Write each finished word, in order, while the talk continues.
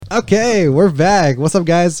Okay, we're back. What's up,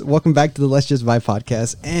 guys? Welcome back to the Let's Just Vibe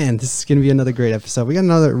podcast. And this is going to be another great episode. We got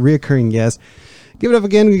another reoccurring guest. Give it up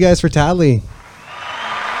again, you guys, for Tally.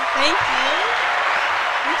 Thank you.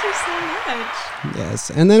 Thank you so much.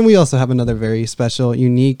 Yes. And then we also have another very special,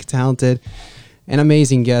 unique, talented, and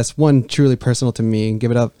amazing guest. One truly personal to me.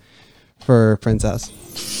 Give it up for Princess.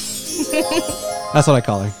 That's what I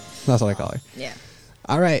call her. Yeah.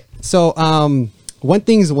 All right. So, one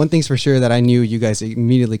thing's for sure that I knew you guys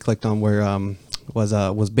immediately clicked on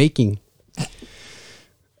was baking.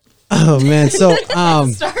 Oh man. So,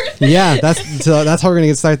 yeah, that's how we're gonna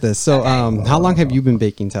get started this. So, Okay. how long have you been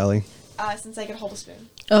baking, Tally? Since I could hold a spoon.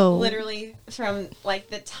 Oh. Literally from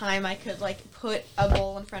like the time I could like put a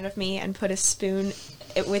bowl in front of me and put a spoon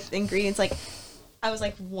with ingredients, like I was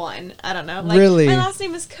like 1. I don't know. Like, Really? My last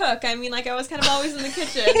name is Cook. I mean, like I was kind of always in the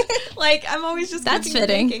kitchen. Like I'm always just That's cooking and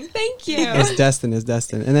fitting. baking. Thank you. It's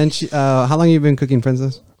destined. And then, how long have you been cooking,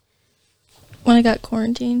 Princess? When I got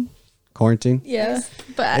quarantined. Quarantine. Yeah.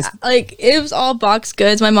 But it was all boxed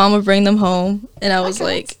goods. My mom would bring them home, and I was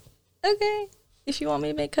like, okay, if you want me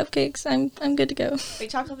to make cupcakes, I'm good to go.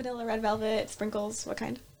 Wait, chocolate, vanilla, red velvet, sprinkles. What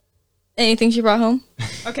kind? Anything she brought home?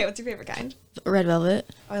 Okay, what's your favorite kind? Red velvet.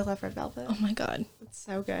 Oh, I love red velvet. Oh my god. It's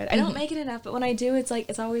so good. I don't make it enough, but when I do,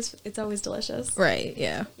 it's always delicious. Right.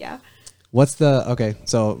 Yeah. Yeah.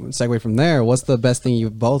 So segue from there, what's the best thing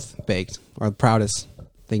you've both baked, or the proudest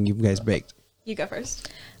thing you guys baked? You go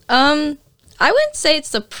first. I wouldn't say it's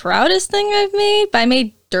the proudest thing I've made, but I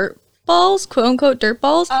made dirt balls, quote unquote dirt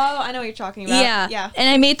balls. Oh, I know what you're talking about. Yeah. Yeah. And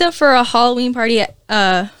I made them for a Halloween party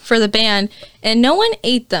for the band, and no one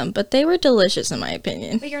ate them, but they were delicious in my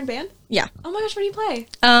opinion. Wait, you're in band? Yeah. Oh my gosh, what do you play?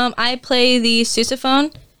 I play the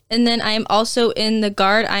sousaphone, and then I am also in the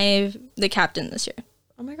guard. I am the captain this year.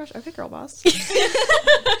 Oh my gosh, okay, girl boss.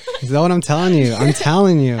 Is that what I'm telling you? I'm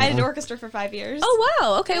telling you. I did an orchestra for 5 years. Oh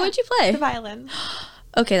wow. Okay, what'd you The play? violin.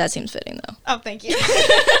 Okay, that seems fitting though. Oh, thank you.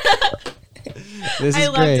 This is I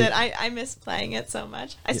loved great. it. I miss playing it so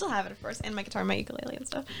much. I still have it, of course, and my guitar, my ukulele, and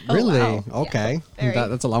stuff. Really? wow. Okay. Yeah, very.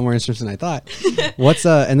 That's a lot more interesting than I thought.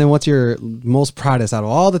 What's your most proudest out of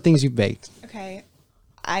all the things you've baked? Okay,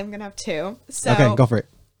 I'm gonna have 2. So Okay, go for it.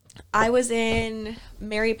 I was in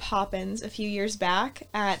Mary Poppins a few years back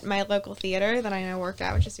at my local theater that I know worked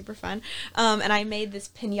out, which is super fun. And I made this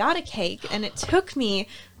pinata cake, and it took me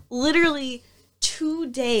literally 2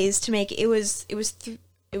 days to make. It was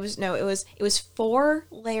 4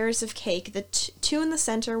 layers of cake. The 2 in the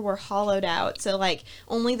center were hollowed out, so like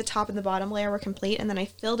only the top and the bottom layer were complete. And then I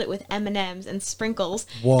filled it with M&Ms and sprinkles.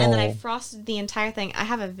 Whoa. And then I frosted the entire thing. I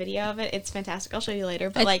have a video of it. It's fantastic. I'll show you later.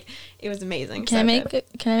 But it was amazing. Can I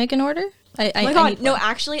make an order? Oh my god! No,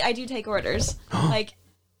 actually, I do take orders. like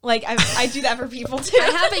I do that for people too. I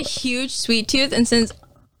have a huge sweet tooth, and since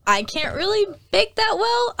I can't really bake that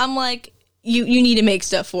well, I'm like, you need to make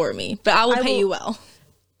stuff for me, but I will pay you well.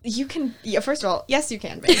 You can, first of all, yes, you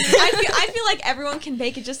can bake. I feel like everyone can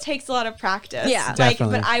bake. It just takes a lot of practice. Yeah.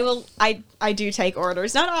 Definitely. But I do take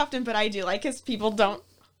orders. Not often, but I do, because people don't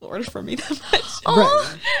order for me that much.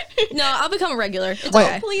 Oh, no, I'll become a regular. It's Wait.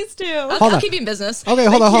 okay. Please do. Hold I'll on. keep you in business. Okay,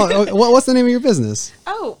 hold on. What's the name of your business?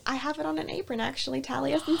 Oh, I have it on an apron, actually.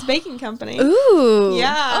 Taliesin's Baking Company. Ooh.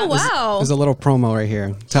 Yeah. Oh, wow. There's a little promo right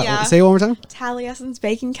here. Yeah. Say it one more time. Taliesin's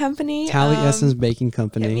Baking Company. Taliesin's Baking Hit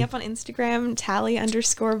Company. me up on Instagram,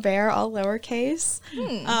 Tally_bear, all lowercase.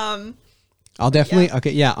 I'll definitely on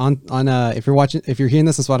if you're hearing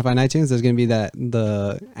this on Spotify and iTunes, there's gonna be the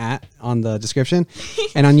on the description,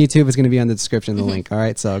 and on YouTube it's gonna be on the description, the link. All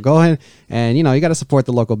right, so go ahead and you got to support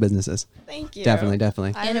the local businesses. Thank you.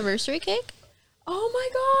 Definitely. Anniversary cake? Oh my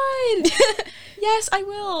god! Yes, I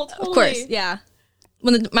will. Totally. Of course, yeah.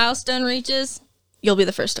 When the milestone reaches, you'll be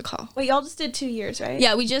the first to call. Wait, y'all just did 2 years, right?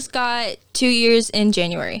 Yeah, we just got 2 years in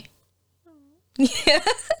January. My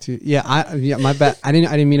bad. I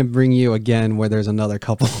didn't mean to bring you again where there's another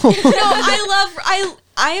couple. No,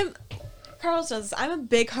 I am. Carlos does this. I'm a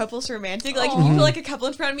big hopeless romantic. Like, if you feel like a couple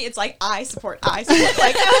in front of me, it's like I support. Like,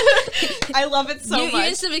 I love it so You much.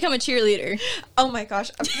 used to become a cheerleader. Oh my gosh!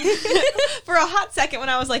 For a hot second, when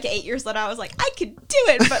I was like 8 years old, I was like, I could do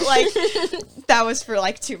it. But like, that was for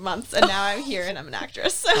like 2 months, and now I'm here and I'm an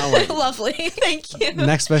actress. So. Lovely. Thank you.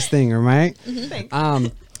 Next best thing, right? Thanks.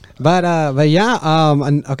 But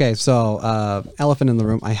yeah. Okay. So, elephant in the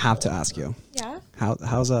room. I have to ask you. Yeah.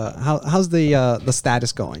 How's the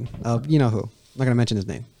status going of who? I'm not gonna mention his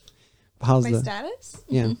name. How's My the status?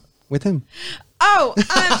 Yeah, with him. Oh,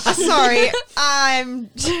 I'm sorry.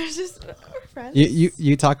 I'm just friends.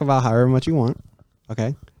 You talk about however much you want.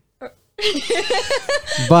 Okay.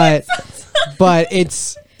 but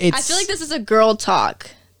it's I feel like this is a girl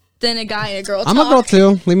talk. than a guy and a girl I'm talk. a girl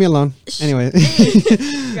too. Leave me alone. Anyway.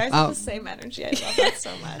 You guys have the same energy. I love that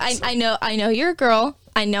so much. I know you're a girl.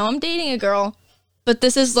 I know I'm dating a girl, but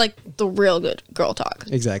this is like the real good girl talk.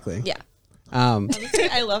 Exactly. Yeah. Honestly,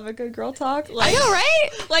 I love a good girl talk. Like, I know,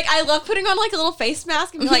 right? Like, I love putting on like a little face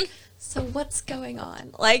mask and be like, so what's going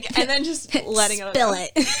on? Like, and then just letting it Spill out.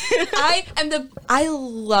 it. I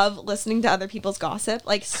love listening to other people's gossip.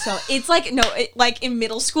 Like, so it's like, no, like in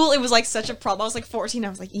middle school, it was like such a problem. I was like 14. I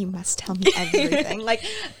was like, you must tell me everything. Like,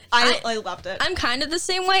 I loved it. I'm kind of the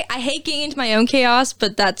same way. I hate getting into my own chaos,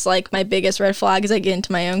 but that's like my biggest red flag is I get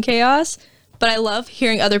into my own chaos. But I love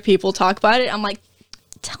hearing other people talk about it. I'm like,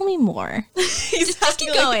 tell me more. Just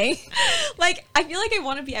keep going. Like, I feel like I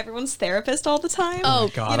want to be everyone's therapist all the time.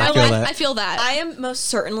 Oh, God, you know I feel what? that. I feel that. I am most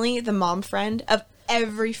certainly the mom friend of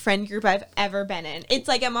every friend group I've ever been in. It's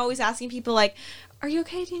like I'm always asking people like, are you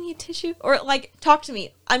okay? Do you need tissue? Or like, talk to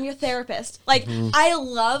me. I'm your therapist. Like, I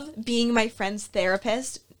love being my friend's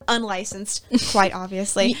therapist, unlicensed, quite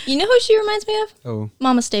obviously. You know who she reminds me of? Oh.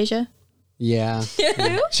 Mama Stasia. Yeah.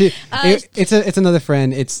 Who? It's another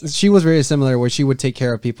friend. She was very similar where she would take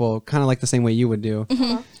care of people kind of like the same way you would do.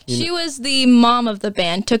 Mm-hmm. She was the mom of the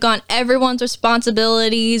band, took on everyone's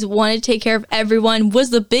responsibilities, wanted to take care of everyone, was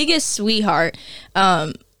the biggest sweetheart.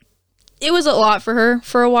 It was a lot for her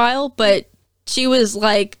for a while, but she was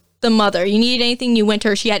like the mother. You needed anything, you went to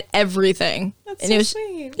her. She had everything. That's and so it was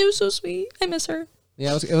sweet. It was so sweet. I miss her.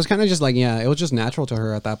 Yeah, it was kind of just like, it was just natural to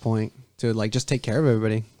her at that point to like just take care of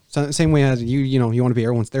everybody. So, same way as you want to be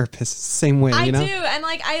everyone's therapist. Same way, I you know? do, and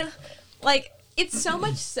like it's so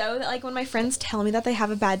much so that like when my friends tell me that they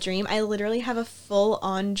have a bad dream, I literally have a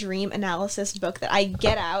full-on dream analysis book that I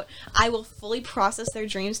get out. I will fully process their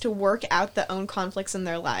dreams to work out the own conflicts in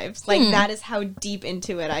their lives. Like that is how deep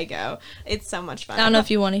into it I go. It's so much fun. I don't know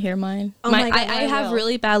if you want to hear mine. Oh my God, I have will.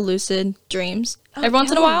 really bad lucid dreams Oh, every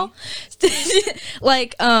once in a tell while.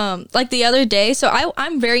 like the other day. So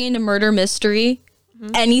I'm very into murder mystery.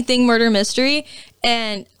 Anything murder mystery,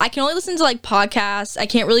 and I can only listen to like podcasts. I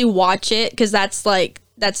can't really watch it because that's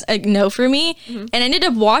a no for me. And I ended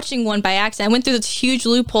up watching one by accident. I went through this huge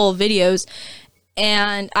loophole of videos,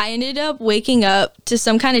 and I ended up waking up to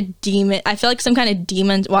some kind of demon. I feel like some kind of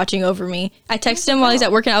demon watching over me. I texted him while he's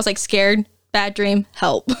at work, and I was like, scared, bad dream,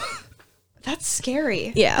 help. That's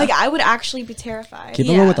scary. Yeah. Like I would actually be terrified. Keep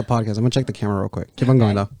on going with the podcast. I'm going to check the camera real quick. Keep on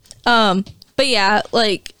going, though. But yeah,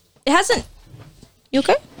 like it hasn't. You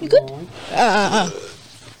okay? You good?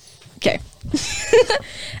 Okay.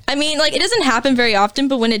 I mean, like, it doesn't happen very often,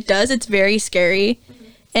 but when it does, it's very scary.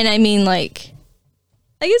 And I mean, like,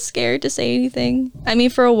 I get scared to say anything. I mean,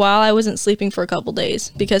 for a while, I wasn't sleeping for a couple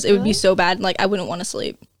days because it would be so bad. Like, I wouldn't want to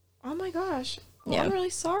sleep. Oh my gosh. Well, Yeah. I'm really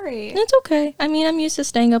sorry. It's okay. I mean, I'm used to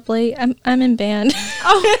staying up late. I'm in band.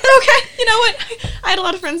 Oh, okay. You know what? I had a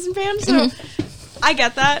lot of friends in band, so I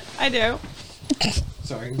get that. I do.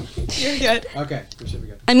 Sorry. You're good. Okay. We should be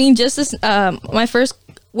good. I mean, just this, my first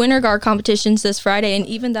Winter Guard competition's this Friday, and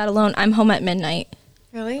even that alone, I'm home at midnight.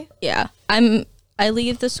 Really? Yeah. I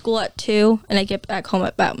leave the school at 2, and I get back home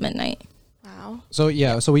at about midnight. Wow. So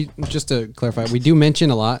we just to clarify, we do mention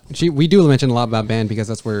a lot. We do mention a lot about band because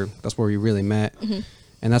that's where we really met,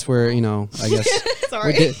 and that's where I guess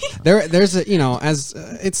Sorry. we did, there's a, as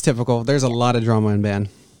it's typical. There's a lot of drama in band.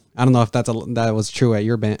 I don't know if that was true at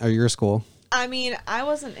your band or your school. I mean, I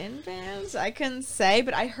wasn't in bands. I couldn't say,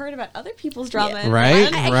 but I heard about other people's drama. in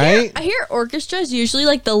Right? band. I hear orchestra's usually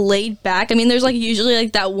like the laid back. I mean, there's like usually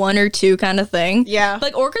like that one or two kind of thing. Yeah.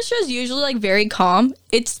 Like orchestra's usually like very calm.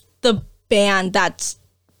 It's the band that's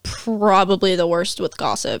probably the worst with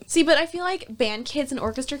gossip. See, but I feel like band kids and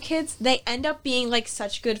orchestra kids, they end up being like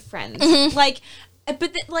such good friends. Like,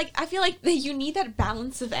 but I feel like you need that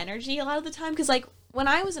balance of energy a lot of the time because like when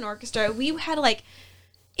I was in orchestra, we had like.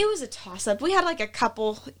 It was a toss-up. We had, like, a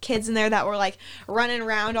couple kids in there that were, like, running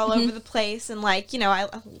around all over the place. And, like, I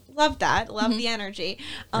loved that. Loved the energy.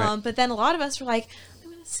 Right. But then a lot of us were like, I'm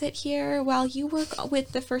going to sit here while you work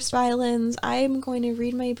with the first violins. I'm going to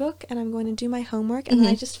read my book, and I'm going to do my homework. And then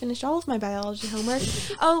I just finished all of my biology homework.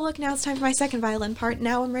 Oh, look, now it's time for my second violin part.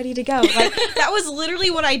 Now I'm ready to go. Like, that was literally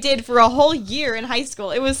what I did for a whole year in high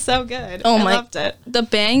school. It was so good. I loved it. The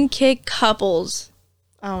band kid couples.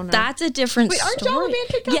 Oh, no. That's a different Wait, aren't story. y'all a band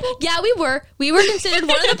kid couple? Yeah, we were. We were considered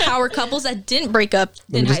one of the power couples that didn't break up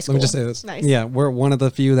in high school. Let me just say this. Nice. Yeah, we're one of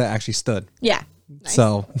the few that actually stood. Yeah. Nice.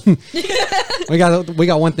 So we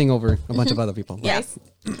got one thing over a bunch of other people. Yeah.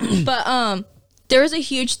 But there was a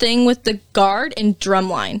huge thing with the guard and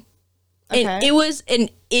drumline. Okay. And it was an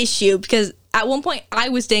issue because at one point I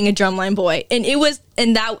was dating a drumline boy,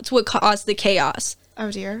 and that's what caused the chaos. Oh,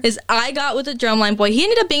 dear. Is I got with a drumline boy. He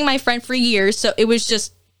ended up being my friend for years, so it was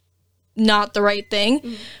just not the right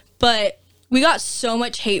thing. But we got so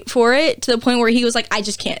much hate for it to the point where he was like,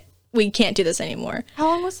 we can't do this anymore. How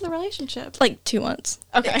long was the relationship? Like 2 months.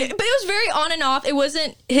 Okay. But it was very on and off. It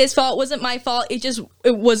wasn't his fault. It wasn't my fault. It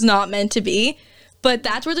was not meant to be. But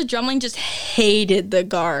that's where the drumline just hated the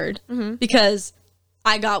guard because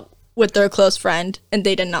I got with their close friend and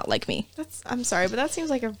they did not like me. I'm sorry, but that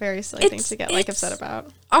seems like a very silly thing to get like upset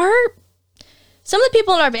about. Some of the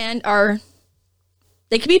people in our band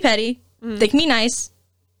they could be petty, they can be nice.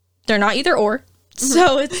 They're not either or.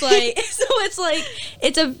 So it's like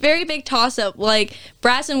it's a very big toss up. Like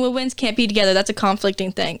brass and woodwinds can't be together. That's a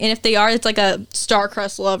conflicting thing. And if they are, it's like a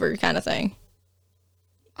star-crossed lover kind of thing.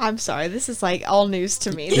 I'm sorry, this is like all news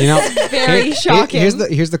to me. This is very shocking.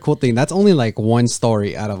 Here's the cool thing. That's only like one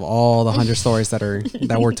story out of all the 100 stories that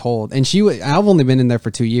were told. And I've only been in there for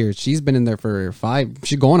 2 years. She's been in there for 5.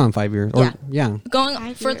 She's going on 5 years.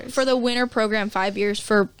 Going for the winter program 5 years,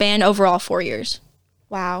 for band overall 4 years.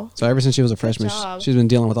 Wow. So ever since she was a freshman, she's been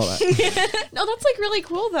dealing with all that. No, that's like really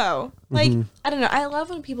cool though. Like I don't know. I love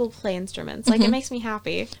when people play instruments. Like it makes me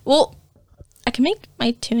happy. Well, I can make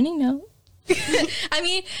my tuning note. I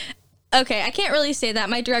mean, okay, I can't really say that.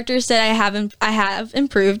 My director said I have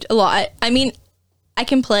improved a lot. I mean, I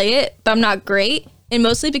can play it, but I'm not great. And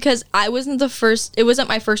mostly because it wasn't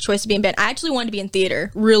my first choice to be in band. I actually wanted to be in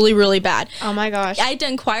theater really, really bad. Oh my gosh. I had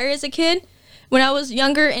done choir as a kid when I was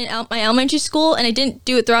younger in my elementary school, and I didn't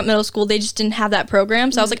do it throughout middle school. They just didn't have that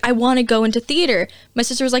program. So I was like, I want to go into theater. My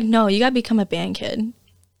sister was like, no, you got to become a band kid.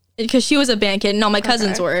 Because she was a band kid and all my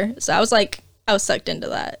cousins were. So I was sucked into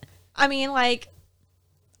that. I mean, like,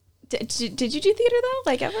 did you do theater though?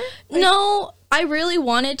 Like ever? No, I really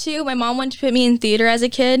wanted to. My mom wanted to put me in theater as a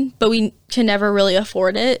kid, but we could never really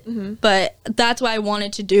afford it. But that's what I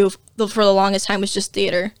wanted to do for the longest time, was just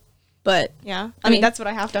theater. But yeah, I mean that's what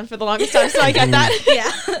I have done for the longest time, so I get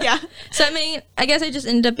that. Yeah. So I mean, I guess I just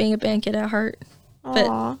ended up being a band kid at heart. But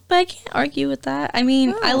I can't argue with that. I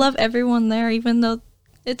mean, I love everyone there, even though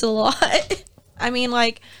it's a lot. I mean,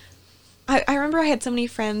 like, I remember I had so many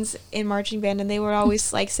friends in marching band, and they would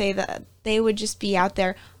always like say that they would just be out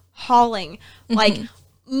there hauling like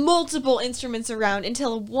multiple instruments around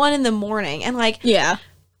until 1 a.m, and like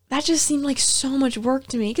that just seemed like so much work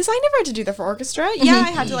to me because I never had to do that for orchestra.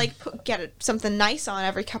 I had to like get something nice on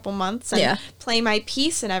every couple months and play my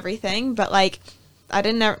piece and everything, but like I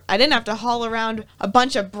didn't have to haul around a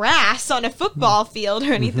bunch of brass on a football field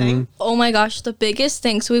or anything. Oh my gosh, the biggest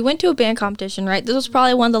thing. So we went to a band competition, right? This was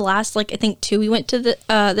probably one of the last, like, I think 2 we went to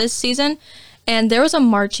this season, and there was a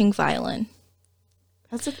marching violin.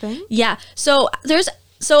 That's a thing? Yeah. So there's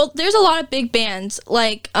a lot of big bands,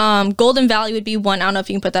 like Golden Valley would be one. I don't know if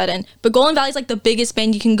you can put that in, but Golden Valley is like the biggest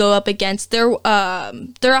band you can go up against. They're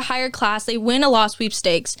a higher class. They win a lot of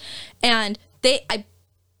sweepstakes, and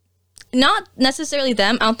not necessarily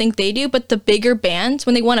them, I don't think they do, but the bigger bands,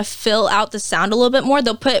 when they want to fill out the sound a little bit more,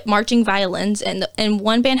 they'll put marching violins, and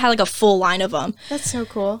one band had like a full line of them. That's so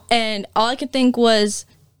cool. And all I could think was,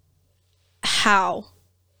 how?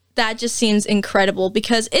 That just seems incredible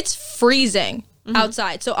because it's freezing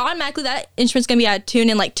outside. So automatically that instrument's going to be out of tune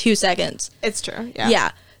in like 2 seconds. It's true, yeah.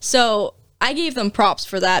 Yeah. So I gave them props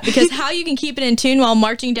for that because how you can keep it in tune while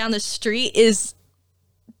marching down the street is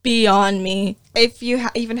beyond me. If you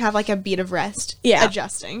even have like a beat of rest,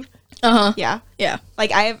 adjusting. Yeah.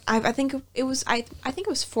 Like I think it was I think it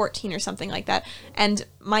was 14 or something like that. And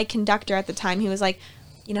my conductor at the time, he was like,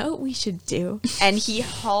 you know what we should do? And he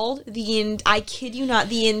hauled I kid you not,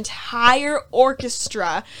 the entire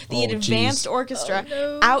orchestra, advanced orchestra,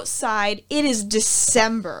 outside. It is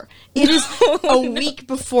December. It is a week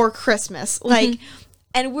before Christmas. Like,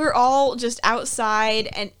 and we're all just outside,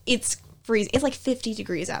 and it's freezing. It's like 50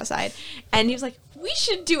 degrees outside. And he was like, we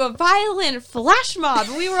should do a violin flash mob.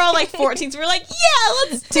 And we were all like 14, so we were like, yeah,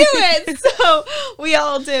 let's do it. So we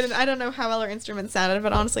all did. And I don't know how well our instruments sounded,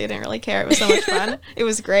 but honestly, I didn't really care. It was so much fun. It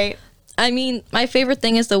was great. I mean, my favorite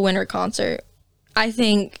thing is the winter concert. I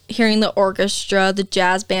think hearing the orchestra, the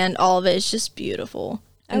jazz band, all of it is just beautiful.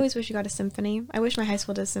 I always wish you got a symphony. I wish my high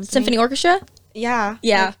school did a symphony. Symphony orchestra? Yeah.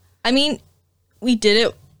 Yeah. Like, I mean, we did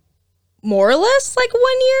it more or less like 1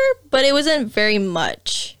 year, but it wasn't very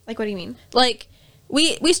much. Like, what do you mean? Like,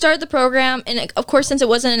 we started the program, and of course, since it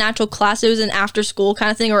wasn't an actual class, it was an after school kind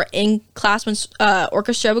of thing, or in class when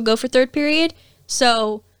orchestra would go for third period.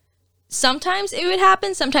 So sometimes it would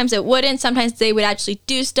happen, sometimes it wouldn't, sometimes they would actually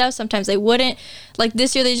do stuff, sometimes they wouldn't. Like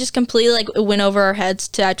this year, they just completely like went over our heads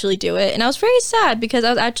to actually do it, and I was very sad because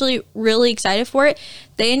I was actually really excited for it.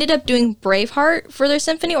 They ended up doing Braveheart for their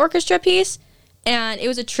symphony orchestra piece, and it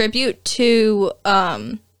was a tribute to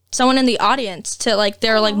someone in the audience, to like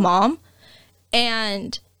their like mom.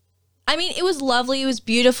 And I mean, it was lovely. It was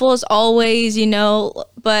beautiful as always, you know,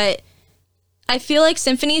 but I feel like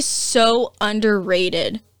symphony's so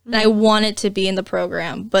underrated. And I want it to be in the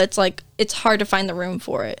program, but it's like, it's hard to find the room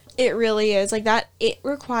for it. It really is. Like that, it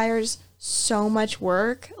requires so much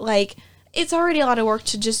work. Like, it's already a lot of work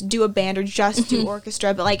to just do a band or just do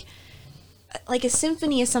orchestra, but like a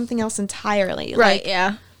symphony is something else entirely. Right, like,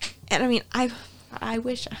 yeah. And I mean, I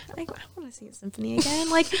wish I want to see a symphony again.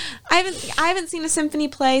 Like, I haven't seen a symphony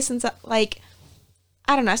play since like,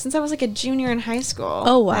 I don't know, since I was like a junior in high school.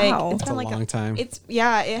 Oh, wow. Like, That's a long time. It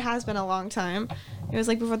has been a long time. It was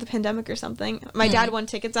like before the pandemic or something. My dad won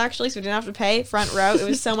tickets actually, so we didn't have to pay front row. It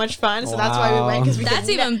was so much fun. So that's why we went, because That's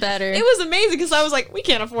even better. It was amazing because I was like, we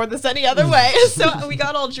can't afford this any other way. So we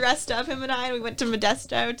got all dressed up, him and I, and we went to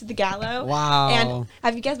Modesto to the Gallo. Wow. And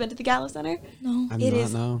have you guys been to the Gallo Center? No. It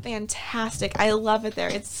is fantastic. I love it there.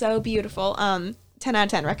 It's so beautiful. 10 out of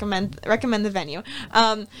 10. Recommend the venue.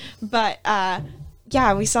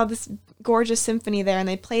 Yeah, we saw this gorgeous symphony there, and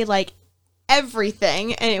they played like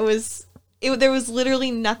everything, and there was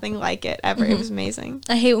literally nothing like it ever. It was amazing.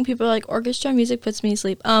 I hate when people are like, orchestra music puts me to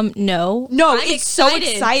sleep. No, it's so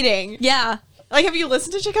exciting. Yeah. Like, have you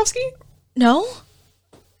listened to Tchaikovsky? No,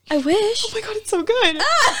 I wish. Oh my god, it's so good.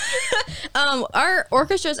 Our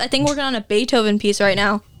orchestra's, I think, working on a Beethoven piece right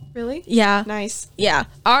now. Really? Yeah. Nice. Yeah.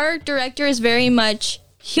 Our director is very much,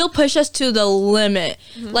 he'll push us to the limit.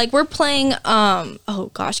 Like, we're playing, not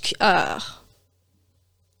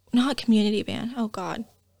community band. Oh god.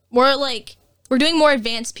 We're doing more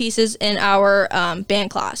advanced pieces in our band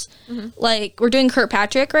class. Like, we're doing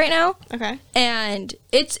Kirkpatrick right now. Okay. And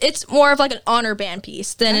it's more of like an honor band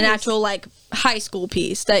piece than an actual like high school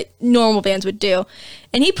piece that normal bands would do.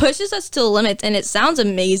 And he pushes us to the limits, and it sounds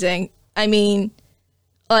amazing. I mean,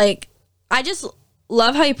 like, I just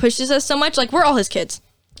love how he pushes us so much. Like, we're all his kids.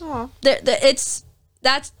 Aw. That's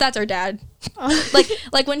our dad.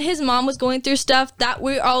 like when his mom was going through stuff, that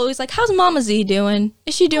we're always like, how's Mama Z doing?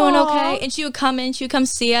 Is she doing okay? And she would come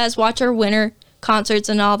see us, watch our winter concerts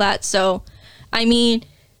and all that. So, I mean,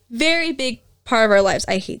 very big part of our lives.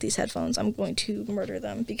 I hate these headphones. I'm going to murder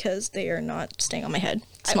them because they are not staying on my head.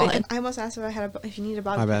 Small head. I almost asked if you need a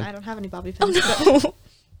bobby My pin. bad. I don't have any bobby pins. Oh no.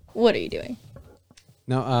 What are you doing?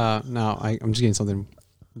 No, I'm just getting something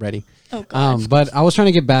ready. Oh god. But I was trying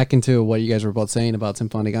to get back into what you guys were both saying about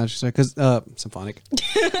symphonic orchestra, because symphonic.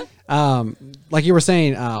 Like you were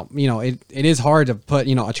saying, it is hard to put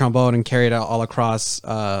a trombone and carry it all across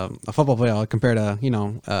a football field compared to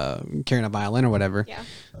carrying a violin or whatever. Yeah.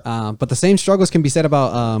 But the same struggles can be said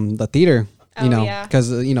about the theater. Yeah.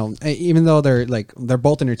 Because even though they're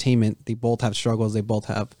both entertainment, they both have struggles. They both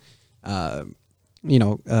have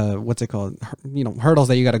what's it called? Hurdles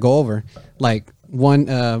that you got to go over. Like one,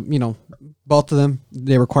 both of them,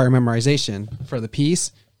 they require memorization for the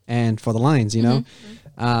piece and for the lines,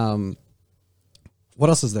 What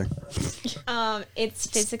else is there? It's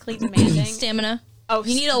physically demanding. Stamina. Oh,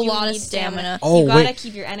 you need a lot of stamina. Oh, you gotta wait.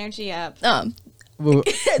 keep your energy up.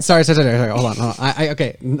 Sorry. Hold on.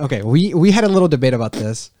 Okay. We had a little debate about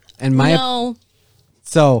this, and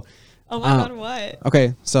so. Oh my god, what?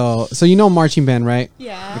 Okay, so marching band, right?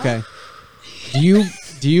 Yeah. Okay. Do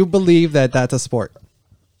you believe that that's a sport?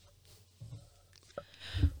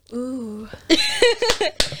 Ooh.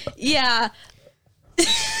 Yeah.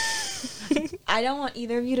 I don't want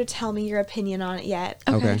either of you to tell me your opinion on it yet.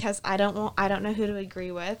 Okay. Because I don't know who to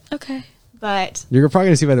agree with. Okay. But You're probably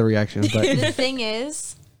gonna see by the reactions, but the thing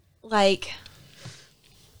is, like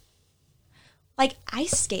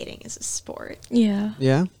ice skating is a sport. Yeah.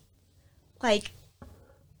 yeah.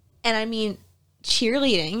 And I mean,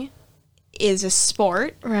 cheerleading is a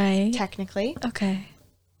sport, Right. technically. Okay.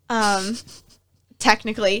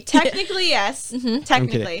 Technically, yes.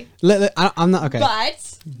 Technically. I'm not okay.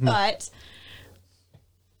 But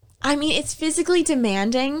I mean, it's physically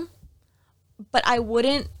demanding, but I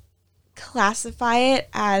wouldn't classify it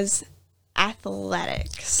as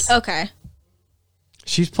athletics. Okay.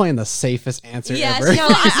 She's playing the safest answer Yes, ever. No,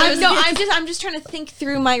 I'm just trying to think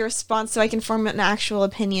through my response so I can form an actual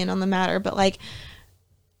opinion on the matter. But oh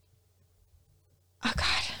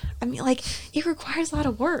god, I mean, it requires a lot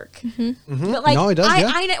of work. Mm-hmm. But no, it does.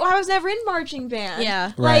 I was never in marching band.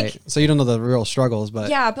 Yeah. Right. So you don't know the real struggles, but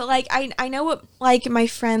Yeah, but I know what my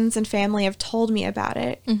friends and family have told me about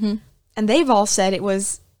it, and they've all said it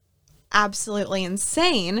was absolutely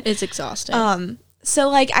insane. It's exhausting.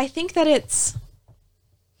 So I think that it's.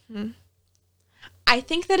 I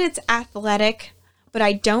think that it's athletic, but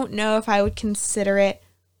I don't know if I would consider it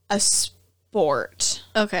a sport.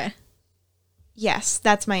 Okay. Yes,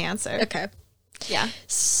 that's my answer. Okay. Yeah.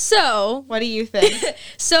 So, What do you think?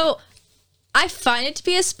 so I find it to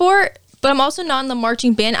be a sport, but I'm also not in the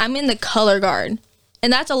marching band. I'm in the color guard.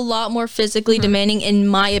 And that's a lot more physically demanding, in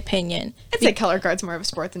my opinion. I'd say color guard's more of a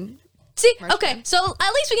sport than... See, okay, so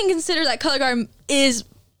at least we can consider that color guard is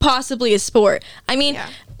possibly a sport. I mean,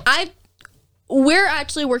 we're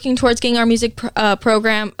actually working towards getting our music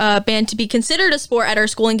program band to be considered a sport at our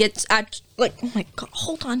school and get like, oh my god,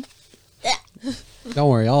 hold on. Don't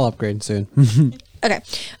worry, I'll upgrade soon. Okay,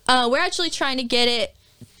 we're actually trying to get it.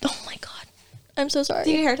 Oh my god, I'm so sorry.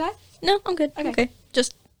 Do you need a hair tie? No, I'm good. Okay,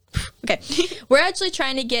 just okay. We're actually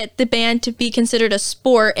trying to get the band to be considered a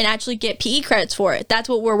sport and actually get PE credits for it. That's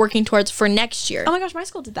what we're working towards for next year. Oh my gosh, my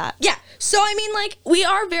school did that. Yeah. So I mean, like, we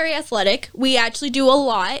are very athletic. We actually do a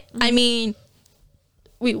lot. I mean,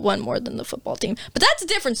 we won more than the football team, but that's a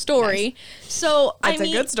different story. Nice. So that's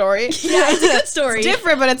a good story. Yeah, it's a good story. It's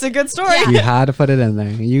different, but it's a good story. You had to put it in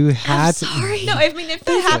there. You had to. Sorry. No, I mean, if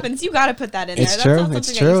that happens, you got to put that in It's there. true.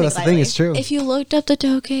 It's true. That's the thing. It's true. If you looked up the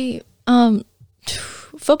Toke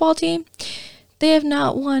football team, they have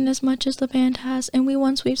not won as much as the band has, and we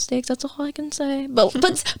won sweepstakes. That's all I can say. But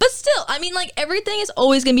still, I mean, like, everything is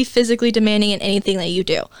always going to be physically demanding in anything that you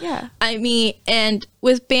do. Yeah. I mean, and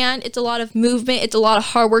with band, it's a lot of movement. It's a lot of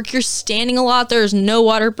hard work. You're standing a lot. There's no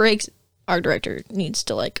water breaks. Our director needs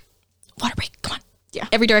to, like, water break. Come on. Yeah.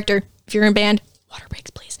 Every director, if you're in band, water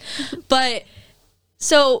breaks, please. But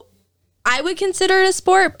so I would consider it a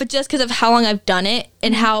sport, but just because of how long I've done it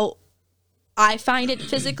and how I find it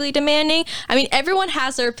physically demanding. I mean, everyone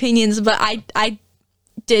has their opinions, but I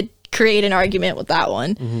did create an argument with that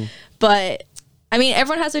one. Mm-hmm. But I mean,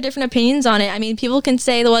 everyone has their different opinions on it. I mean, people can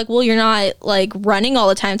say, they're like, well, you're not like running all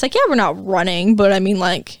the time. It's like, yeah, we're not running, but I mean,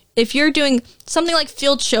 like, if you're doing something like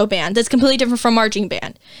field show band, that's completely different from marching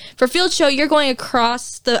band. For field show, you're going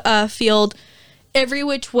across the field every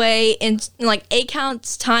which way in like 8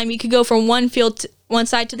 counts time. You could go from one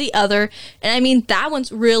side to the other, and I mean, that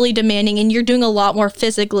one's really demanding, and you're doing a lot more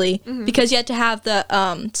physically because you have to have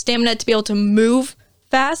the stamina to be able to move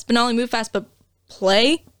fast, but not only move fast, but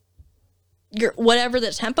play your whatever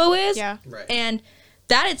the tempo is. Yeah, right. And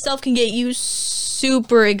that itself can get you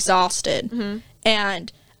super exhausted.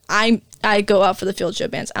 And I go out for the field show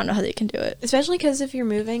bands. I don't know how they can do it, especially because if you're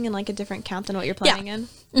moving in like a different count than what you're playing in,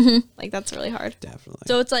 like that's really hard. Definitely.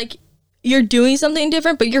 So it's like you're doing something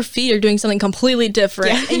different, but your feet are doing something completely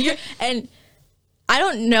different. Yeah. And I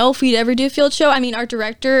don't know if we'd ever do a field show. I mean, our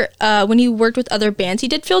director, when he worked with other bands, he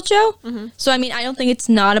did field show. So, I mean, I don't think it's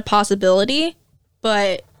not a possibility,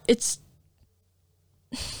 but it's,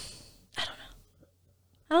 I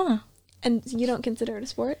don't know. And you don't consider it a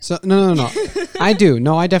sport? So no. I do.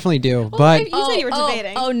 No, I definitely do. Well, but you said you were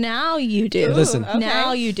debating. Oh, now you do. Listen. Okay.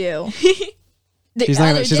 Now you do. She's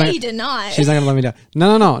not gonna, you did not. She's not gonna let me down.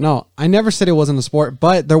 No. I never said it wasn't a sport,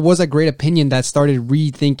 but there was a great opinion that started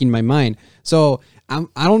rethinking my mind. So I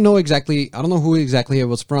don't know who exactly it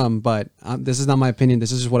was from, but this is not my opinion.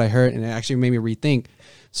 This is just what I heard, and it actually made me rethink.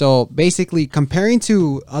 So basically, comparing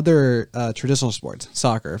to other traditional sports,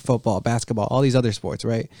 soccer, football, basketball, all these other sports,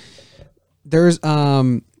 right? There's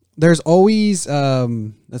always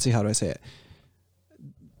let's see, how do I say it?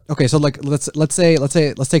 Okay, so like let's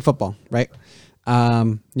take football, right?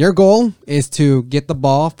 Your goal is to get the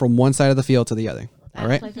ball from one side of the field to the other. All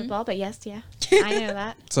right. Play football, but yes, yeah, I know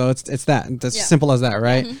that. So it's that. It's simple as that,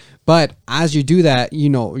 right? But as you do that, you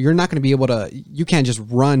know, you're not going to be able to. You can't just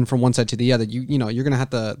run from one side to the other. You know, you're going to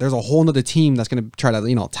have to. There's a whole nother team that's going to try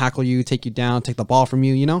to tackle you, take you down, take the ball from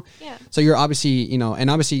you. You know. Yeah. So you're obviously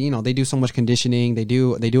they do so much conditioning. They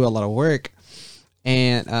do a lot of work,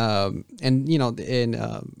 and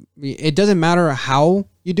it doesn't matter how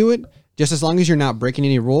you do it, just as long as you're not breaking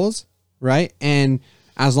any rules, right? And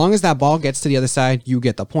as long as that ball gets to the other side, you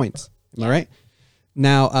get the points. Am I right?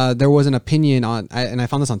 Now, there was an opinion and I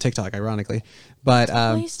found this on TikTok, ironically, but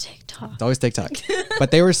Always TikTok. It's always TikTok.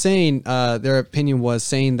 But they were saying their opinion was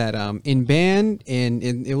saying that in band and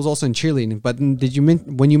it was also in cheerleading. But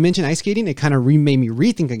when you mentioned ice skating, it kind of made me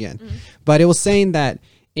rethink again. But it was saying that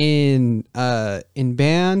in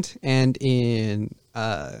band and in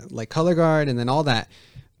like color guard and then all that,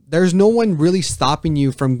 there's no one really stopping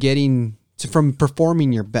you from from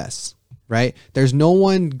performing your best, right? There's no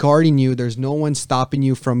one guarding you. There's no one stopping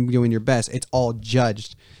you from doing your best. It's all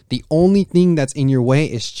judged. The only thing that's in your way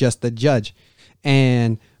is just the judge.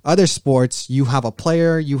 And other sports, you have a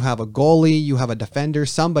player, you have a goalie, you have a defender,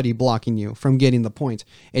 somebody blocking you from getting the points.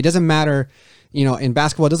 It doesn't matter, in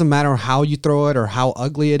basketball, it doesn't matter how you throw it or how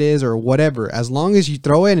ugly it is or whatever. As long as you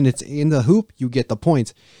throw it and it's in the hoop, you get the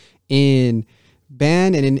points. In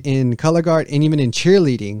band and in color guard and even in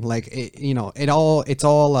cheerleading, like it's all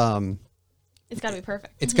It's got to be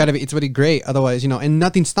perfect. It's got to be, it's really great. Otherwise, and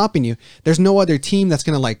nothing's stopping you. There's no other team that's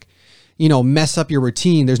going to like, mess up your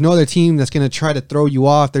routine. There's no other team that's going to try to throw you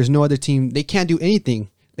off. There's no other team. They can't do anything.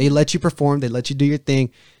 They let you perform. They let you do your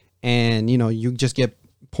thing. And, you just get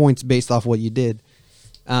points based off what you did.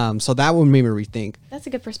 So that one made me rethink. That's a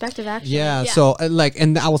good perspective, actually. Yeah. So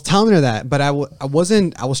and I was telling her that, but I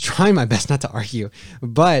was trying my best not to argue,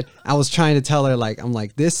 but I was trying to tell her, like, I'm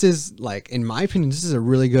like, this is like, in my opinion, this is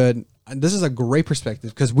a great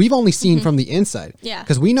perspective because we've only seen from the inside. Yeah.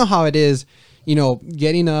 Because we know how it is,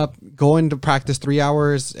 getting up, going to practice 3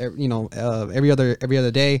 hours, every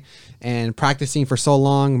other day, and practicing for so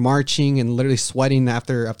long, marching and literally sweating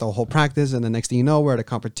after the whole practice. And the next thing you know, we're at a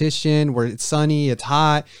competition where it's sunny, it's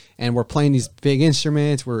hot, and we're playing these big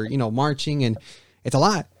instruments. We're, marching, and it's a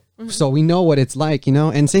lot. So we know what it's like,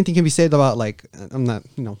 and same thing can be said about, like, I'm not,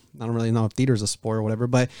 I don't really know if theater is a sport or whatever,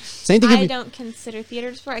 but same thing. I don't consider theater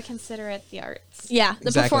a sport. I consider it the arts. Yeah,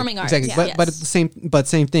 the performing arts. Exactly. Yeah. But it's same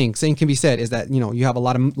thing. Same can be said is that, you have a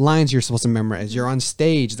lot of lines you're supposed to memorize. You're on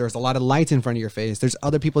stage. There's a lot of lights in front of your face. There's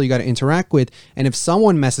other people you got to interact with. And if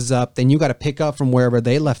someone messes up, then you got to pick up from wherever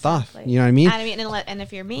they left off. You know what I mean? And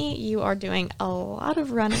if you're me, you are doing a lot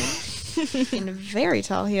of running in very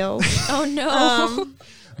tall heels. Oh, no.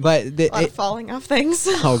 But a lot of falling off things.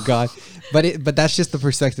 Oh God! But that's just the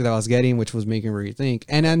perspective that I was getting, which was making me rethink.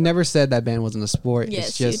 And I never said that band wasn't a sport. Yes,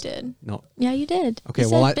 it's just, you did. No. Yeah, you did. Okay, You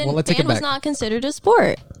well, said let's take it band back. was not considered a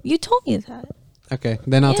sport. You told me that. Okay,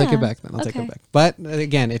 then I'll take it Yeah. back. Take Okay. it back. But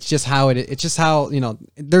again, it's just how it's just how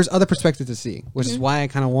there's other perspectives to see, which is why I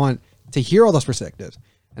kind of want to hear all those perspectives,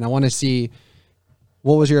 and I want to see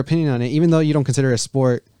what was your opinion on it, even though you don't consider it a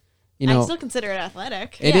sport. I still consider it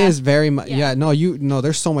athletic. It is very much. Yeah. No,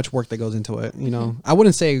 there's so much work that goes into it. I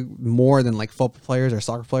wouldn't say more than like football players or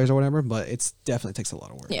soccer players or whatever, but it's definitely takes a lot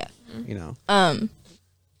of work. Yeah.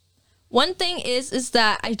 One thing is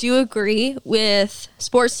that I do agree with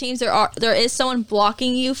sports teams. There is someone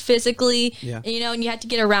blocking you physically, Yeah. And you have to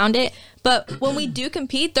get around it. But when we do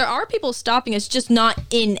compete, there are people stopping us, just not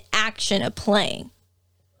in action of playing.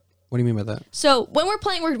 What do you mean by that? So when we're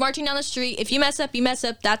playing, we're marching down the street. If you mess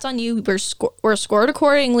up, that's on you. We're scored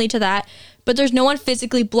accordingly to that. But there's no one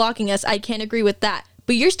physically blocking us. I can't agree with that.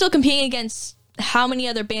 But you're still competing against how many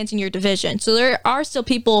other bands in your division. So there are still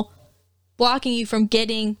people blocking you from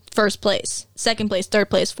getting first place, second place, third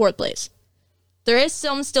place, fourth place. There is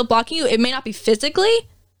someone still blocking you. It may not be physically,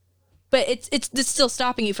 but it's still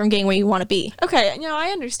stopping you from getting where you want to be. Okay,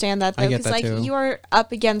 I understand that though, I get because that too. you are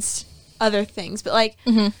up against other things, but like.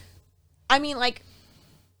 I mean, like,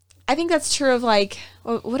 I think that's true of like,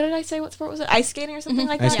 what did I say? What sport was it? Ice skating or something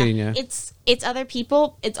like that? Ice skating, yeah. It's other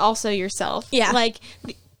people. It's also yourself. Yeah. Like,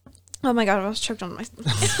 oh my God, I was choked on my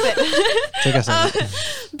spit. Take us on.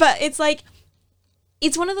 But it's like,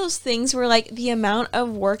 it's one of those things where like the amount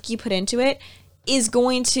of work you put into it is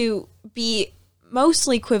going to be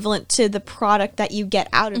mostly equivalent to the product that you get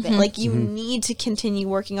out of it. Like you need to continue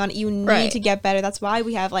working on it. You need to get better. That's why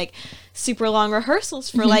we have like super long rehearsals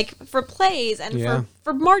for like for plays and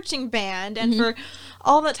for marching band and for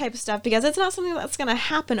all that type of stuff, because it's not something that's going to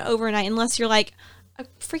happen overnight unless you're like a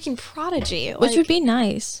freaking prodigy. Which would be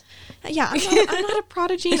nice. Yeah, I'm not a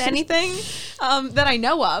prodigy in anything that I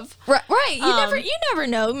know of. Right. You never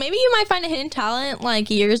know. Maybe you might find a hidden talent like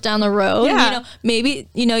years down the road. Yeah. Maybe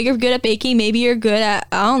you're good at baking. Maybe you're good at,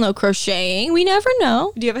 I don't know, crocheting. We never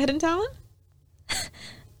know. Do you have a hidden talent?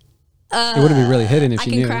 It wouldn't be really hidden if I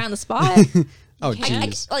you can knew. cry on the spot. Oh,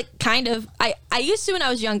 jeez. Kind of. I used to when I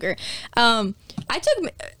was younger. I took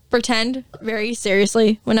pretend very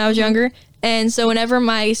seriously when I was younger. And so whenever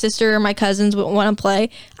my sister or my cousins would want to play,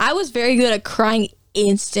 I was very good at crying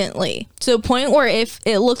instantly. To a point where if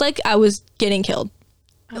it looked like I was getting killed.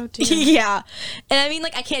 Oh, dear. Yeah. And I mean,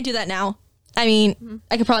 like, I can't do that now. I mean,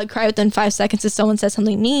 I could probably cry within 5 seconds if someone says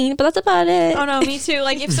something mean, but that's about it. Oh, no, me too.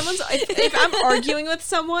 Like, if I'm arguing with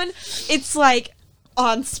someone, it's like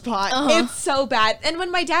on spot. It's so bad. And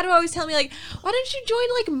when my dad would always tell me, like, why don't you join,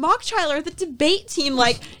 like, mock trial or the debate team?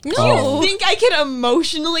 Like, do you think I can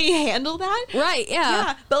emotionally handle that? Right,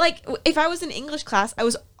 yeah. But, like, if I was in English class, I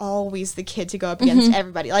was always the kid to go up against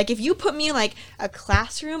everybody. Like, if you put me in, like, a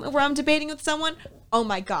classroom where I'm debating with someone, oh,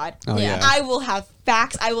 my God. Oh, yeah. I will have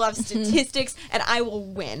facts, I will have statistics, and I will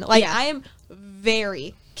win. Like, I am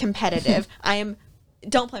very competitive.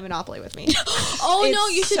 Don't play Monopoly with me. Oh, It's no,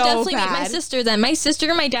 you should so definitely meet my bad. sister then. My sister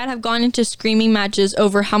and my dad have gone into screaming matches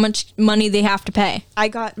over how much money they have to pay. I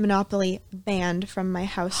got Monopoly banned from my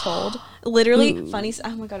household. Literally, funny.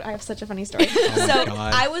 Oh my God, I have such a funny story. So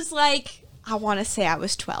God. I was like, I want to say I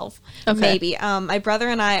was 12, Okay. maybe. My brother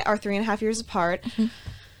and I are 3.5 years apart.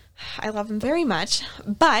 I love him very much,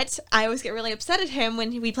 but I always get really upset at him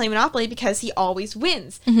when we play Monopoly because he always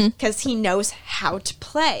wins. Because he knows how to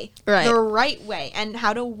play the right way and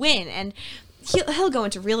how to win. And he'll go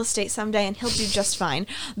into real estate someday and he'll do just fine.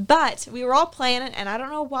 But we were all playing it, and I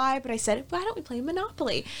don't know why, but I said, why don't we play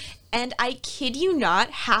Monopoly? And I kid you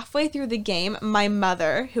not, halfway through the game, my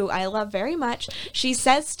mother, who I love very much, she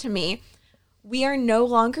says to me, we are no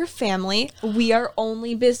longer family. We are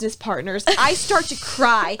only business partners. I start to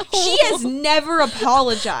cry. She has never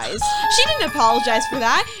apologized. She didn't apologize for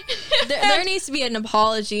that. There needs to be an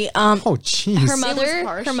apology. Oh, jeez. Her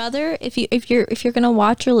mother. If you're gonna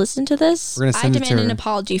watch or listen to this, We're gonna I send it to demand her. an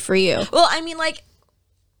apology for you. Well, I mean, like,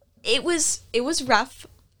 it was rough.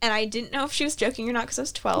 And I didn't know if she was joking or not because I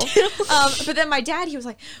was 12. But then my dad, he was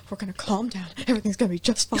like, we're going to calm down. Everything's going to be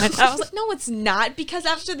just fine. And I was like, no, it's not. Because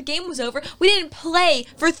after the game was over, we didn't play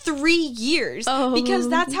for 3 years. Because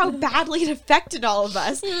that's how badly it affected all of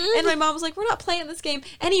us. And my mom was like, we're not playing this game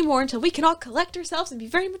anymore until we can all collect ourselves and be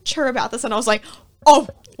very mature about this. And I was like, oh,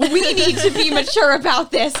 we need to be mature about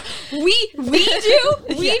this. We do?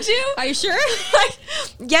 We do? Are you sure? Like,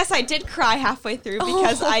 yes, I did cry halfway through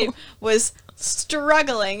because I was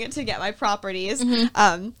struggling to get my properties.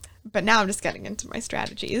 But now I'm just getting into my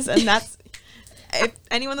strategies, and that's, if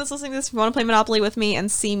anyone that's listening to this, if you want to play Monopoly with me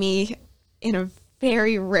and see me in a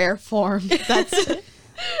very rare form, that's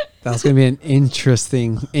That's going to be an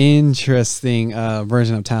interesting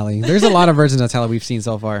version of Tally. There's a lot of versions of Tally we've seen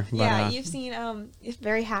so far. But, yeah, you've seen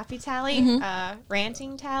very happy Tally,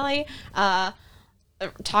 ranting Tally,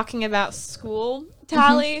 talking about school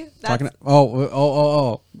Tally. talking.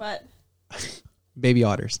 Oh. But Baby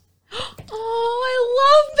otters. Oh, I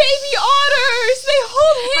love baby otters. They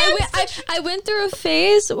hold hands. I went through a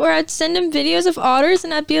phase where I'd send him videos of otters,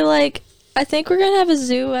 and I'd be like, I think we're gonna have a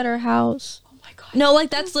zoo at our house. Oh my god. No, like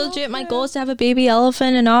that's legit. My goal is to have a baby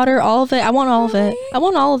elephant, an otter, all of it. I want all of it. I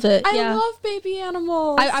want all of it. I love baby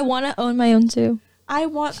animals. I want to own my own zoo. I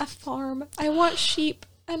want a farm. I want sheep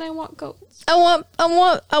and I want goats. I want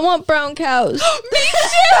brown cows. Me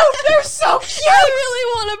too. They're so cute. I really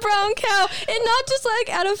want a brown cow, and not just like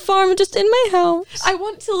at a farm, just in my house. I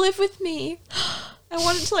want it to live with me. I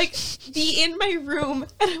want it to like be in my room,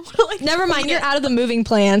 and I want to like. Never mind, you're out of the moving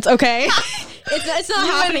plans. Okay, it's not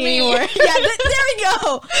happening anymore. Yeah, there we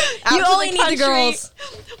go. You only need the girls.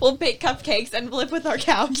 We'll bake cupcakes and live with our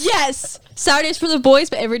cows. Yes, Saturday's for the boys,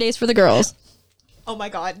 but every day's for the girls. Oh my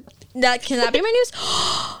god. Can that be my news?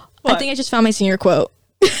 I think I just found my senior quote.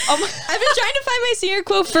 I've been trying to find my senior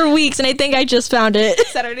quote for weeks, and I think I just found it.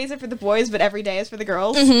 Saturdays are for the boys, but every day is for the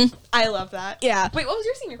girls. I love that. Yeah. Wait, what was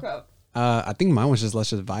your senior quote? I think mine was just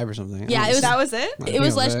let's just vibe or something. Yeah, That was it? It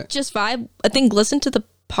was let's just vibe. I think listen to the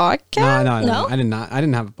podcast. No. I did not. I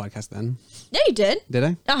didn't have a podcast then. Yeah, you did. Did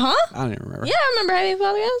I? I don't even remember. Yeah, I remember having a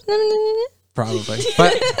podcast. Probably,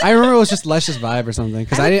 but I remember it was just let's just vibe or something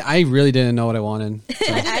because I really didn't know what I wanted.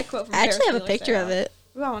 So. I did a quote from I actually have a Ferris Bueller's picture Day of it.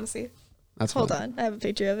 Ooh, I want to see. That's Hold fun. on, I have a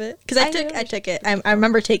picture of it because I really took it. I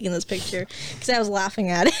remember taking this picture because I was laughing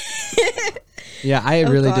at it. Yeah, I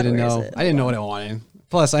really God, didn't where is know. it? I didn't know what I wanted.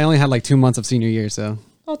 Plus, I only had like 2 months of senior year, so.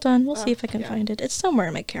 Hold on, we'll see if I can find it. It's somewhere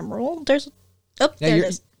in my camera roll. There it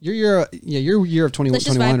is. Your year of 21. Let's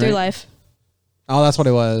just vibe through life. Oh, that's what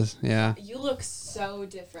it was. Yeah. You look so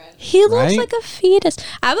different. He looks Right? like a fetus.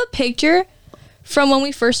 I have a picture from when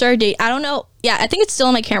we first started dating. I don't know. Yeah, I think it's still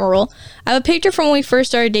in my camera roll. I have a picture from when we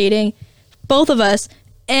first started dating, both of us,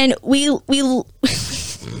 and we we look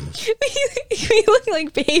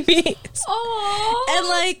like babies. Oh, And,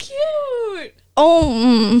 like, cute.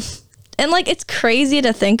 And like it's crazy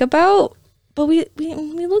to think about, but we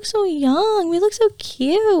look so young. We look so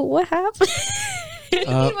cute. What happened? What do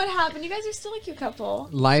you mean what happened? You guys are still a cute couple.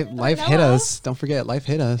 Life hit Noah? us. Don't forget, life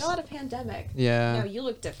hit us. A lot of pandemic. Yeah. No, you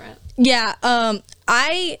look different. Yeah.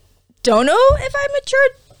 I don't know if I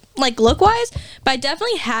matured like look wise, but I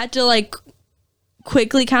definitely had to like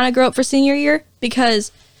quickly kind of grow up for senior year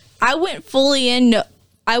because I went fully in.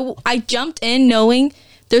 I jumped in knowing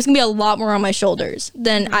there's gonna be a lot more on my shoulders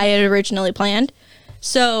than I had originally planned.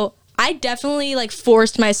 So I definitely like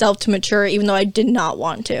forced myself to mature, even though I did not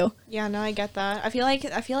want to. Yeah, no, I get that. I feel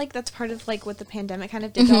like that's part of like what the pandemic kind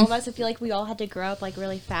of did to all of us. I feel like we all had to grow up like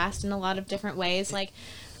really fast in a lot of different ways. Like,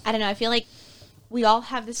 I don't know. I feel like we all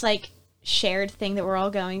have this like shared thing that we're all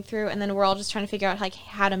going through, and then we're all just trying to figure out like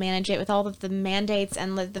how to manage it with all of the mandates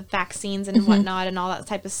and the vaccines and whatnot and all that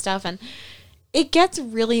type of stuff. And it gets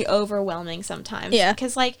really overwhelming sometimes. Yeah,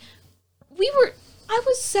 because like I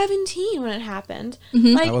was 17 when it happened.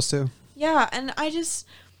 I was too. Yeah, and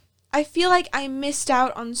I feel like I missed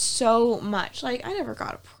out on so much. Like, I never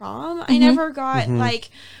got a prom. I never got, like,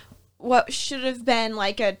 what should have been,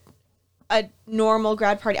 like, a a normal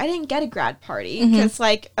grad party. I didn't get a grad party because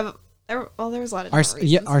like there was a lot of different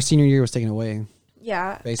reasons. our senior year was taken away.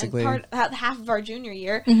 Yeah, basically half of our junior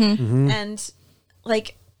year, and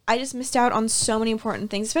like I just missed out on so many important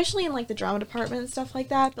things, especially in like the drama department and stuff like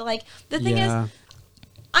that. But like the thing is,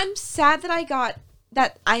 I'm sad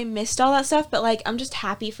that I missed all that stuff, but like I'm just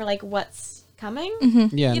happy for like what's coming.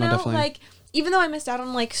 Yeah, you know, definitely. like even though I missed out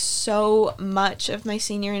on like so much of my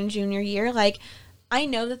senior and junior year, like I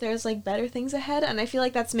know that there's like better things ahead, and I feel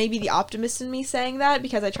like that's maybe the optimist in me saying that,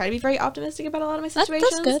 because I try to be very optimistic about a lot of my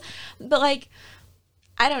situations. That's good. But like,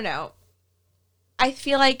 I don't know. I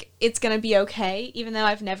feel like it's gonna be okay, even though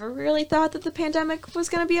I've never really thought that the pandemic was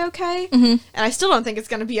gonna be okay, and I still don't think it's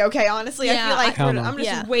gonna be okay. Honestly, I feel like I'm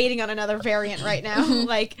just waiting on another variant right now.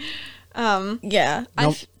 Like, Nope.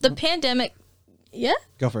 The pandemic. Yeah.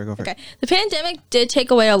 Go for it. Okay. The pandemic did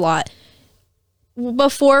take away a lot.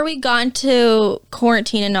 Before we got into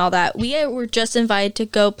quarantine and all that, we were just invited to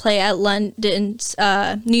go play at London's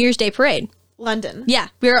New Year's Day parade. London. Yeah,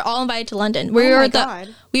 we were all invited to London. Oh my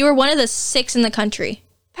God. We were one of the 6 in the country.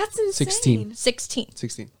 That's insane.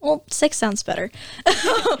 16. Well, 6 sounds better.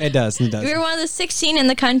 It does. We were one of the 16 in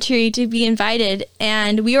the country to be invited,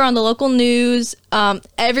 and we were on the local news.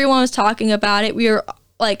 Everyone was talking about it. We were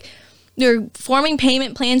forming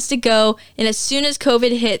payment plans to go, and as soon as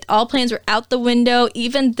COVID hit, all plans were out the window.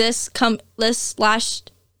 Even this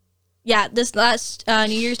last New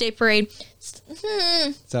Year's Day parade.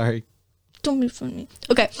 Sorry. Don't be funny.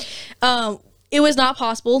 Okay. It was not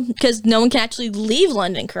possible because no one can actually leave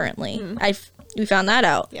London currently. We found that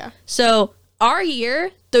out. Yeah. So our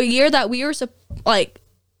year, the year that we were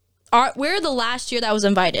we're the last year that was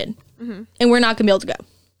invited, and we're not gonna be able to go.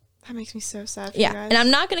 That makes me so sad for you guys. And I'm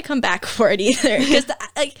not gonna come back for it either, because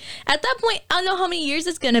like at that point I don't know how many years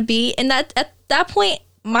it's gonna be, and at that point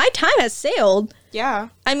my time has sailed. Yeah.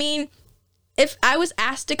 I mean, if I was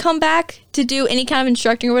asked to come back to do any kind of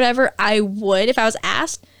instructing or whatever, I would if I was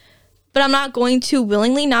asked. But I'm not going to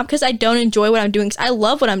willingly, not because I don't enjoy what I'm doing, because I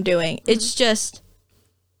love what I'm doing. It's just,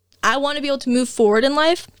 I want to be able to move forward in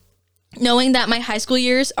life, knowing that my high school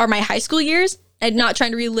years are my high school years, and not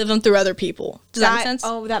trying to relive them through other people. Does that make sense?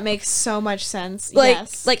 Oh, that makes so much sense.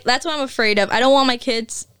 Yes. Like that's what I'm afraid of. I don't want my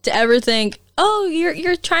kids to ever think, oh,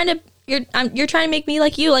 you're trying to make me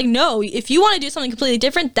like you. Like, no, if you want to do something completely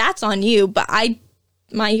different, that's on you. But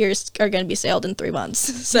my years are going to be sailed in 3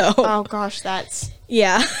 months. So. Oh gosh, that's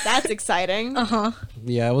exciting.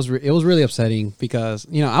 Yeah, it was really upsetting because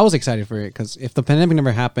I was excited for it, because if the pandemic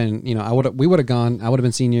never happened, we would have gone. I would have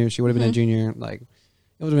been senior. She would have been a junior. Like,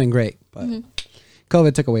 it would have been great. But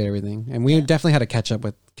COVID took away everything, and we definitely had to catch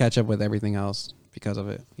up with everything else because of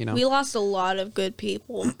it. We lost a lot of good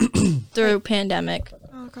people through pandemic.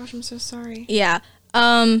 Oh gosh, I'm so sorry. Yeah.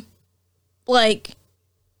 Like,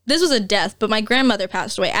 this was a death, but my grandmother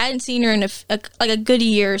passed away. I hadn't seen her in a good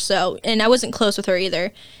year or so, and I wasn't close with her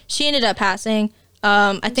either. She ended up passing.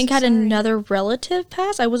 I think I had another relative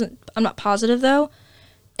pass. I'm not positive though.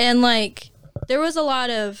 And like, there was a lot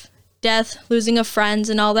of death, losing of friends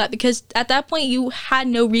and all that, because at that point you had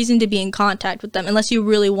no reason to be in contact with them unless you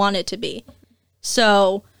really wanted to be.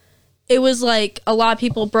 So it was like a lot of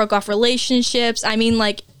people broke off relationships. I mean,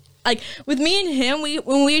 like with me and him,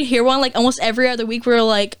 when we would hear one, like almost every other week, we were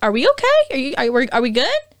like, "Are we okay? Are we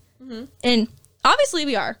good?" And obviously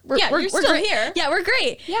we are. We're still great. here. Yeah, we're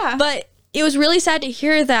great. Yeah. But it was really sad to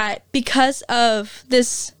hear that because of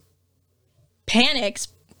this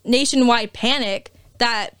nationwide panic,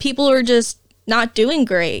 that people were just not doing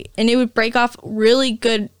great, and it would break off really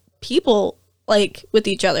good people like with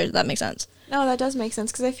each other. Does that make sense? No, that does make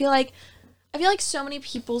sense, because I feel like so many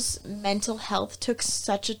people's mental health took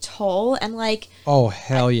such a toll, and like, oh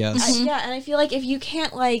hell yes. And I feel like if you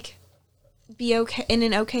can't like be okay in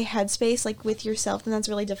an okay headspace like with yourself, then that's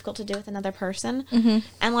really difficult to do with another person.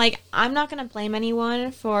 And like, I'm not gonna blame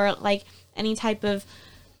anyone for like any type of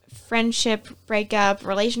friendship breakup,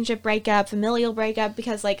 relationship breakup, familial breakup,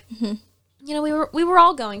 because like we were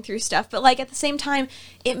all going through stuff, but like at the same time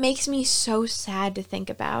it makes me so sad to think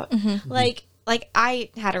about. Like I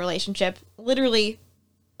had a relationship literally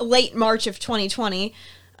late March of 2020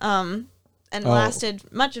 and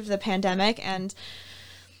lasted much of the pandemic, and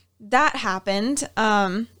that happened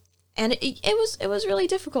and it was really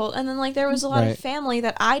difficult. And then like there was a lot of family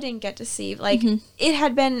that I didn't get to see. Like it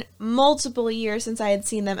had been multiple years since I had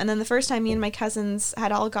seen them, and then the first time me and my cousins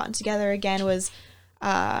had all gotten together again was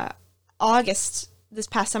August this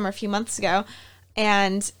past summer, a few months ago,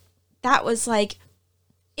 and that was like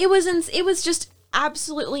it was just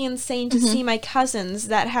absolutely insane to see my cousins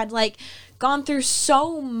that had like gone through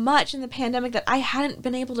so much in the pandemic that I hadn't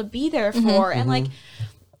been able to be there for. And like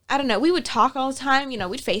I don't know, we would talk all the time, you know,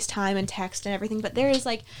 we'd FaceTime and text and everything, but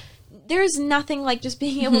there's nothing like just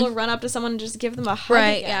being able to run up to someone and just give them a hug.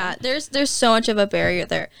 Right, again. yeah. There's so much of a barrier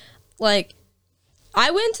there. Like,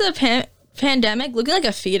 I went into the pandemic looking like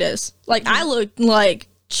a fetus. Like, I looked like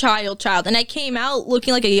child. And I came out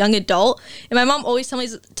looking like a young adult. And my mom always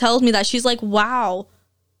tells me that. She's like, wow,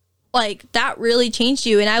 like, that really changed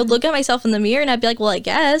you. And I would look at myself in the mirror and I'd be like, well, I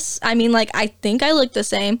guess. I mean, like, I think I look the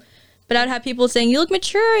same. But I would have people saying, you look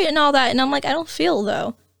mature and all that. And I'm like, I don't feel,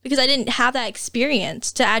 though. Because I didn't have that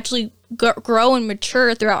experience to actually grow and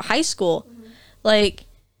mature throughout high school. Like,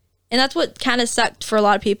 and that's what kind of sucked for a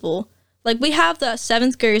lot of people. Like, we have the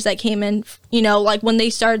 7th graders that came in, you know, like when they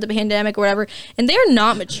started the pandemic or whatever, and they're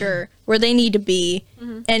not mature where they need to be.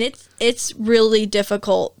 And it's really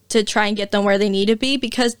difficult to try and get them where they need to be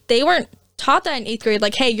because they weren't taught that in 8th grade.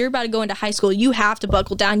 Like, hey, you're about to go into high school. You have to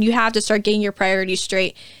buckle down. You have to start getting your priorities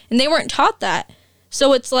straight. And they weren't taught that.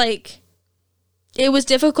 So it's like, it was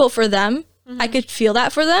difficult for them. I could feel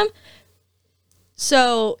that for them.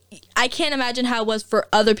 So I can't imagine how it was for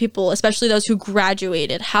other people, especially those who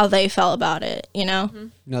graduated, how they felt about it, you know?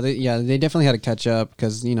 No, they definitely had to catch up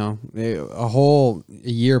because, you know, a whole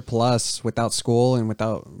year plus without school and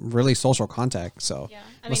without really social contact. So Yeah.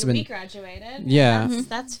 I mean, we graduated. Yeah.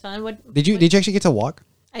 That's fun. Did you actually get to walk?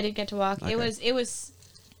 I did get to walk. Okay. It was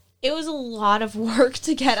a lot of work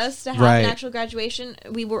to get us to have Right. an actual graduation.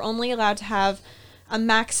 We were only allowed to have a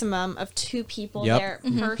maximum of 2 people there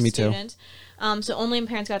per Me too. student. So only my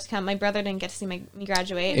parents got to come. My brother didn't get to see me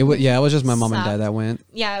graduate. It was just my mom and Sucked. dad that went.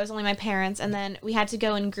 Yeah, it was only my parents. And then we had to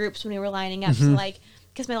go in groups when we were lining up. So, like,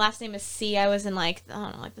 because my last name is C, I was in, like, I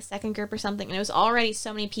don't know, like the 2nd group or something. And it was already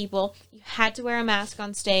so many people. You had to wear a mask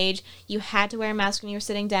on stage. You had to wear a mask when you were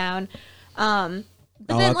sitting down. But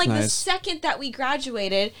then, like, the second that we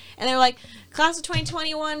graduated, and they were like, class of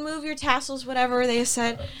 2021, move your tassels, whatever they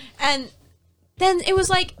said. And then it was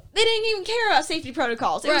like, they didn't even care about safety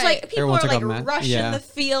protocols. It was like, people Everyone were took like off rushing the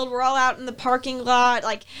field. We're all out in the parking lot,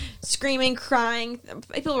 like screaming, crying.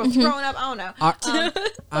 People were throwing up. I don't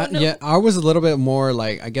know. Yeah, ours was a little bit more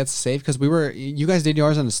like, I guess, safe because you guys did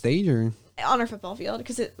yours on the stage or? On our football field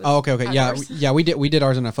because it was Okay. outdoors. Yeah, we did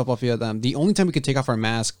ours on a football field. The only time we could take off our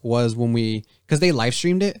mask was when because they live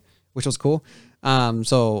streamed it, which was cool.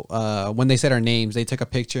 So when they said our names, they took a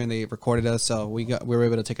picture and they recorded us, so we were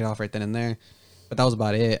able to take it off right then and there. But that was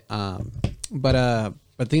about it. But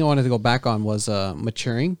the thing I wanted to go back on was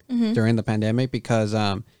maturing during the pandemic because,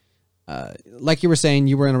 like you were saying,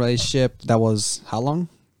 you were in a relationship that was how long?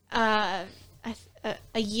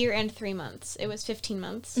 A year and 3 months. It was 15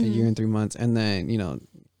 months. A year and 3 months, and then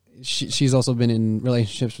she's also been in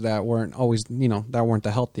relationships that weren't always that weren't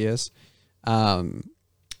the healthiest.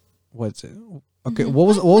 What's it? Okay,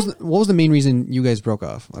 what was the main reason you guys broke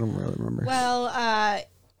off? I don't really remember. Well,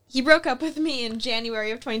 he broke up with me in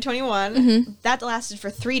January of 2021. That lasted for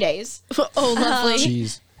 3 days. Oh, lovely.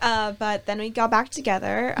 Jeez. But then we got back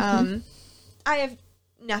together. I have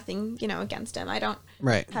nothing, against him. I don't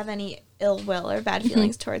have any ill will or bad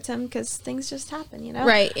feelings towards him because things just happen,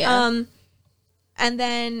 Right, yeah. And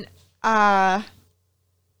then, I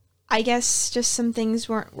guess just some things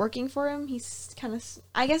weren't working for him. He's kind of,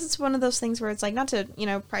 I guess it's one of those things where it's like, not to,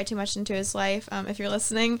 pry too much into his life. If you're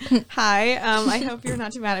listening, hi. I hope you're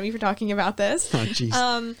not too mad at me for talking about this. Oh,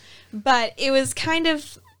 jeez. But it was kind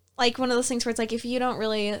of like one of those things where it's like, if you don't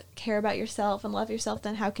really care about yourself and love yourself,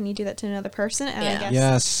 then how can you do that to another person? And I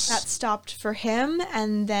guess that stopped for him,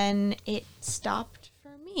 and then it stopped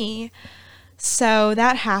for me. So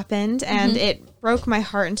that happened, and it broke my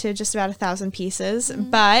heart into just about 1,000 pieces.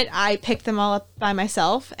 But I picked them all up by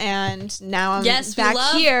myself, and now I'm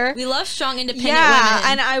back here. We love strong, independent women.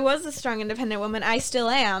 Yeah, and I was a strong, independent woman. I still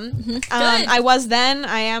am. Good. I was then.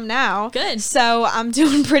 I am now. Good. So I'm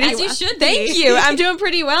doing pretty well. As you should be. Thank you. I'm doing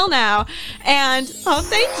pretty well now. And,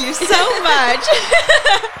 thank you so much.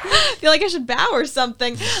 I feel like I should bow or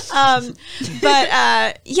something.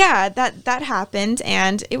 Yeah, that happened,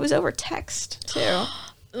 and it was over text, too.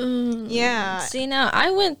 Yeah. See, now I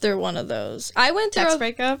went through one of those. I went through Text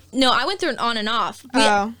breakup? No, I went through an on and off.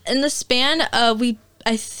 In the span of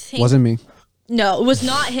I think Wasn't me. No, it was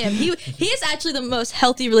not him. He is actually the most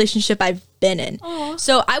healthy relationship I've been in. Aww.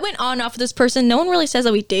 So I went on and off with this person. No one really says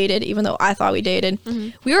that we dated, even though I thought we dated.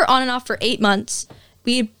 We were on and off for 8 months.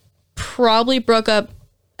 We probably broke up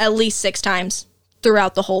at least 6 times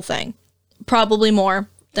throughout the whole thing. Probably more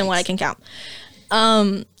than what I can count.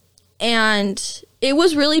 And it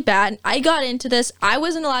was really bad. I got into this. I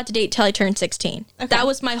wasn't allowed to date till I turned 16. Okay. That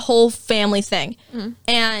was my whole family thing.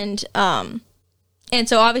 And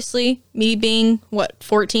so obviously me being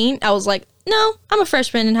 14, I was like, no, I'm a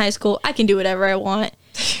freshman in high school. I can do whatever I want.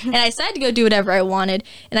 and I decided to go do whatever I wanted,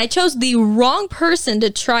 and I chose the wrong person to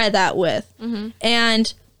try that with.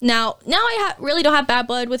 And now I really don't have bad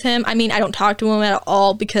blood with him. I mean, I don't talk to him at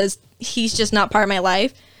all because he's just not part of my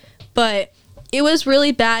life. But it was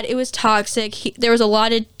really bad. It was toxic. There was a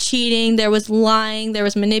lot of cheating. There was lying. There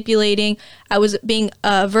was manipulating. I was being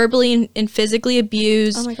verbally and physically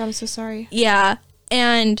abused. Oh my God, I'm so sorry. Yeah.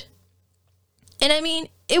 And I mean,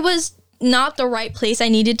 it was not the right place I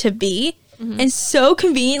needed to be. And so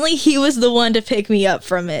conveniently, he was the one to pick me up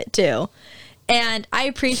from it too. And I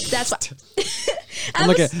appreciate that's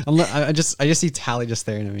why I just see Tally just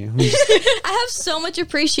staring at me. I have so much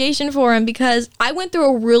appreciation for him because I went through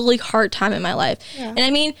a really hard time in my life. Yeah. And I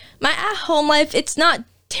mean, my at-home life, it's not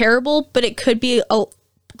terrible, but it could be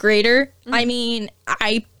greater. I mean,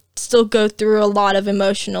 I still go through a lot of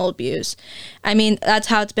emotional abuse. I mean, that's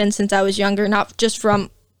how it's been since I was younger, not from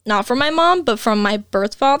my mom, but from my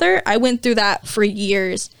birth father. I went through that for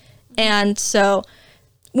years. And so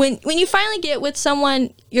when you finally get with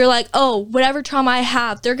someone, you're like, oh, whatever trauma I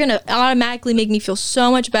have, they're going to automatically make me feel so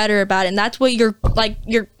much better about it. And that's what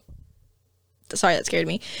sorry, that scared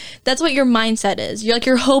me. That's what your mindset is.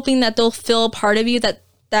 You're hoping that they'll fill a part of you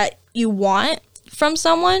that you want from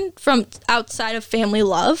someone from outside of family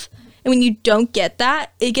love. And when you don't get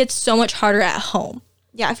that, it gets so much harder at home.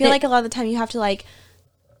 Yeah, I feel like a lot of the time you have to like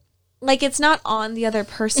it's not on the other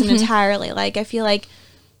person entirely. Like, I feel like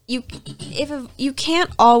you can't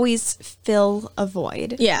always fill a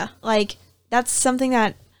void. Yeah. Like, that's something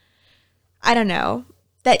that, I don't know,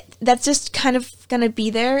 that's just kind of gonna be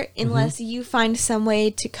there unless you find some way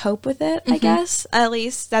to cope with it, I guess. At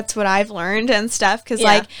least that's what I've learned and stuff. Because,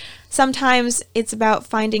 like, sometimes it's about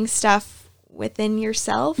finding stuff within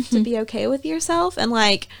yourself to be okay with yourself. And,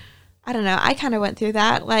 like, I don't know, I kind of went through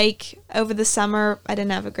that. Like, over the summer, I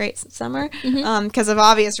didn't have a great summer because of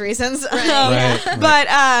obvious reasons. Right.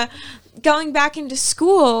 But going back into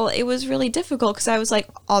school, it was really difficult because I was like,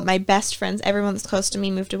 all my best friends, everyone that's close to me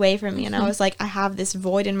moved away from me. And I was like, I have this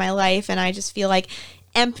void in my life and I just feel like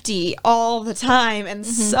empty all the time and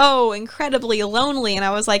so incredibly lonely. And I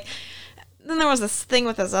was like, then there was this thing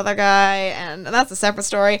with this other guy, and that's a separate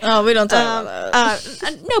story. Oh, we don't talk about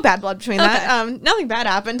that. No bad blood between that. Nothing bad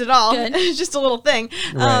happened at all. It's just a little thing.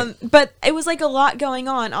 Right. But it was like a lot going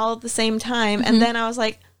on all at the same time. And then I was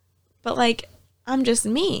like, but like, I'm just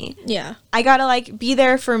me. Yeah. I gotta like be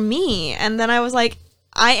there for me. And then I was like,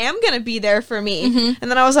 I am gonna be there for me.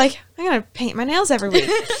 And then I was like, I'm gonna paint my nails every week.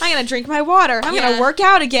 I'm gonna drink my water. I'm gonna work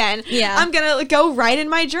out again. Yeah. I'm gonna go write in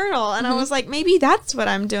my journal. And I was like, maybe that's what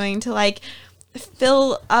I'm doing to like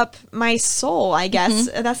fill up my soul, I guess.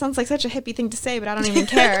 That sounds like such a hippie thing to say, but I don't even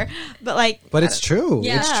care. But it's true.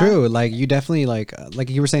 Yeah. It's true. Like, you definitely, like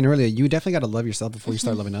you were saying earlier, you definitely got to love yourself before you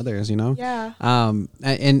start loving others, you know? Yeah.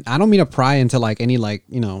 And I don't mean to pry into like any like,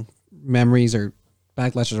 you know, memories or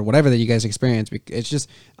backlashes or whatever that you guys experience. It's just,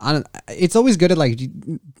 it's always good to like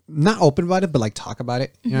not open about it, but like talk about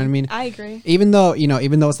it. You know what I mean? I agree. Even though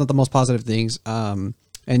it's not the most positive things,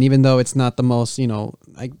 and even though it's not the most, you know,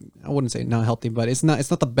 I wouldn't say not healthy, but it's not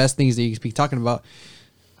the best things that you could be talking about.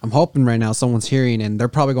 I'm hoping right now someone's hearing and they're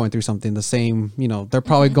probably going through something the same, you know, they're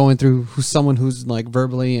probably going through someone who's like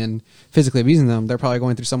verbally and physically abusing them. They're probably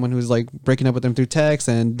going through someone who's like breaking up with them through text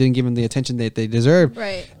and didn't give them the attention that they deserve.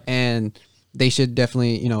 Right. And they should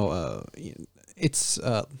definitely, you know,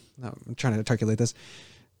 I'm trying to articulate this.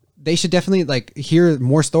 They should definitely like hear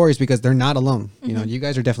more stories because they're not alone. You know, you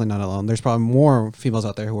guys are definitely not alone. There's probably more females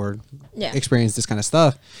out there who are experiencing this kind of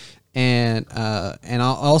stuff. And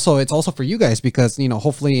also it's also for you guys because, you know,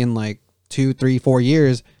 hopefully in like 2, 3, 4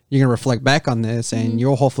 years, you're going to reflect back on this and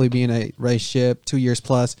you'll hopefully be in a relationship 2 years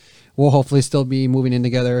plus. We'll hopefully still be moving in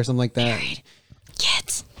together or something like that. Married.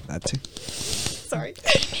 Kids. That too. Sorry.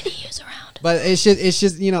 Many years around. But it's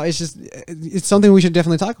just, you know, it's something we should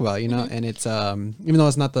definitely talk about, you know, and it's, even though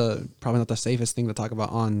it's probably not the safest thing to talk about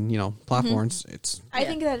on, you know, platforms, it's. I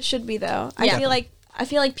think that it should be though. Yeah. I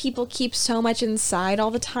feel like people keep so much inside all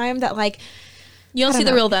the time that like, You don't I see don't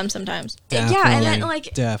the know. real them sometimes. Yeah, and then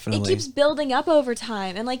like Definitely. it keeps building up over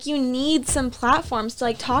time, and like you need some platforms to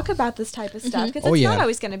like talk about this type of stuff because it's not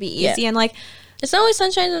always going to be easy, and like It's not always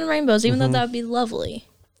sunshine and rainbows, even though that would be lovely.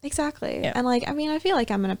 exactly, Yeah. and like I mean I feel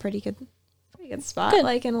like I'm in a pretty good spot, Good.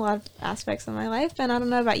 like in a lot of aspects of my life, and I don't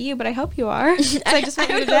know about you, but I hope you are. I just met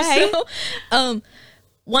you I today. hope so.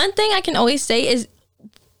 One thing I can always say is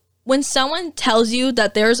when someone tells you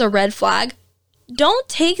that there's a red flag, don't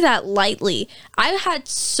take that lightly. I've had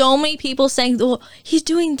so many people saying, "Well, he's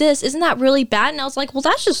doing this. Isn't that really bad?" And I was like, "Well,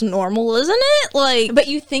 that's just normal, isn't it?" Like, But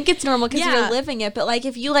you think it's normal because Yeah. you're living it. But like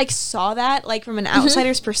if you like saw that like from an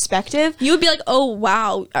outsider's perspective, you would be like, "Oh,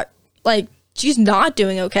 wow." Like, she's not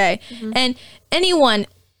doing okay. And anyone,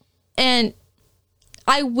 and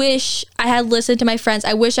I wish I had listened to my friends.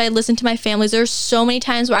 I wish I had listened to my families. There's so many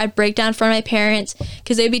times where I'd break down in front of my parents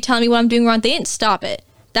because they'd be telling me what I'm doing wrong. They didn't stop it.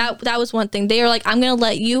 That was one thing. They were like, I'm going to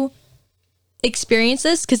let you experience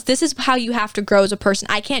this because this is how you have to grow as a person.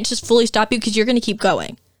 I can't just fully stop you because you're going to keep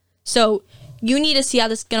going. So you need to see how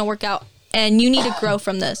this is going to work out, and you need to grow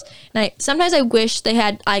from this. And sometimes I wish they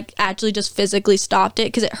had actually just physically stopped it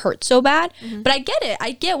because it hurt so bad. But I get it.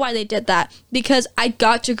 I get why they did that because I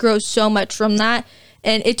got to grow so much from that.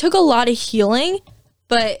 And it took a lot of healing,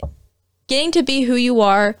 but getting to be who you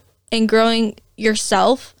are and growing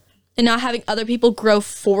yourself and not having other people grow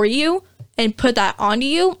for you and put that onto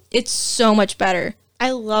you, it's so much better. I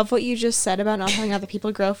love what you just said about not having other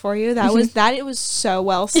people grow for you. It was so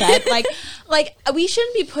well said. Like we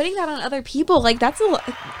shouldn't be putting that on other people. Like that's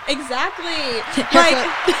exactly.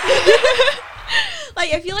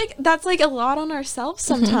 Like I feel like that's like a lot on ourselves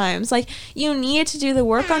sometimes. Like you need to do the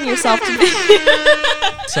work on yourself to be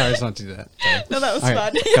Sorry, let's not do that. Sorry. No, that was All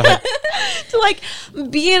fun. right, go ahead. To like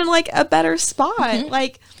be in like a better spot.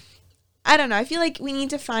 Like I don't know. I feel like we need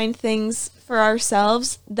to find things for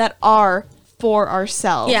ourselves that are for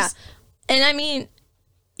ourselves. Yeah. And I mean,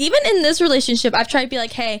 even in this relationship, I've tried to be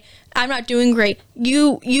like, hey, I'm not doing great.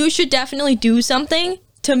 You should definitely do something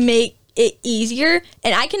to make it easier.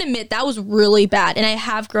 And I can admit that was really bad. And I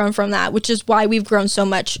have grown from that, which is why we've grown so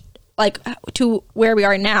much like to where we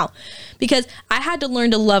are now, because I had to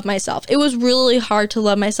learn to love myself. It was really hard to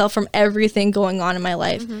love myself from everything going on in my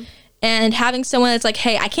life. And having someone that's like,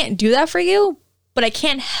 hey, I can't do that for you, but I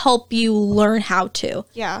can help you learn how to.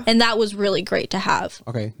 Yeah. And that was really great to have.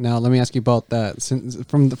 Okay, now let me ask you about that.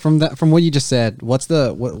 From what you just said, what's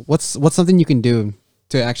something you can do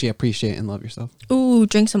to actually appreciate and love yourself? Ooh,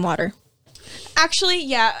 drink some water. Actually,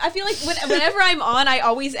 yeah. I feel like whenever I'm on, I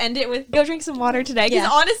always end it with go drink some water today. Because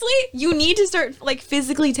honestly, you need to start like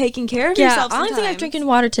physically taking care of yourself. I don't think I'm drinking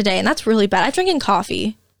water today, and that's really bad. I'm drinking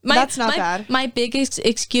coffee. That's not bad. My biggest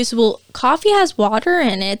excuse, well, coffee has water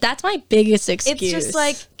in it. That's my biggest excuse. It's just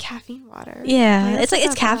like caffeine water. Yeah, it's like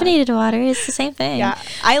it's caffeinated water. It's the same thing. Yeah,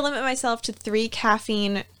 I limit myself to 3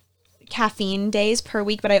 caffeine days per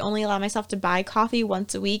week, but I only allow myself to buy coffee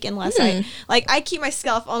once a week unless I keep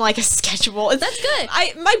myself on like a schedule. That's good.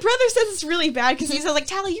 My brother says it's really bad because he says like,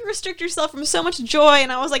 Tally, you restrict yourself from so much joy,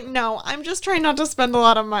 and I was like, no, I'm just trying not to spend a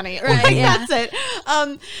lot of money. Right? That's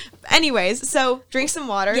it. Anyways, so drink some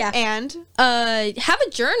water and have a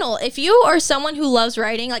journal. If you are someone who loves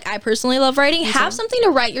writing, like I personally love writing, have something to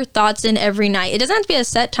write your thoughts in every night. It doesn't have to be a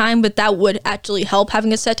set time, but that would actually help,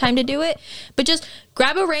 having a set time to do it. But just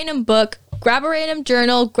grab a random book, grab a random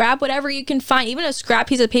journal, grab whatever you can find, even a scrap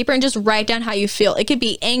piece of paper, and just write down how you feel. It could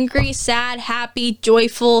be angry, sad, happy,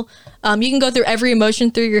 joyful. You can go through every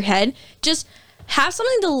emotion through your head. Just have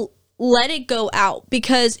something to let it go out,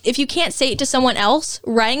 because if you can't say it to someone else,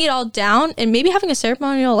 writing it all down and maybe having a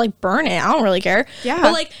ceremonial like burn it, I don't really care. Yeah,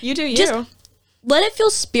 but like you do you. Just let it feel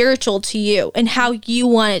spiritual to you and how you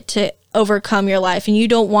want it to overcome your life, and you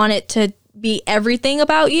don't want it to be everything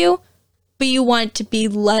about you, but you want it to be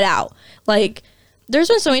let out. Like there's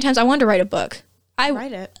been so many times I wanted to write a book.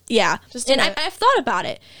 Write it. Yeah, just I've thought about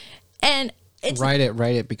it, and write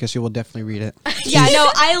it because you will definitely read it. Yeah, no,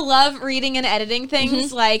 I love reading and editing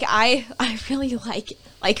things. Like I really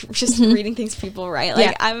like just reading things people write.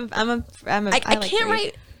 Like I can't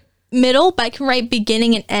write middle, but I can write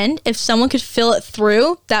beginning and end. If someone could fill it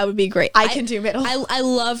through, that would be great. I can do middle. I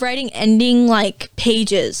love writing ending like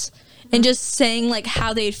pages and just saying like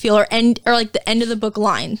how they'd feel, or like the end of the book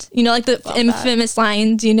lines, you know, like the infamous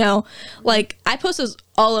lines, you know, like I post those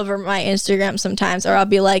all over my Instagram sometimes, or I'll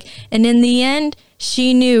be like, and in the end,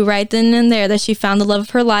 she knew right then and there that she found the love of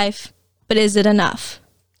her life, but is it enough?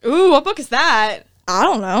 Ooh, what book is that? I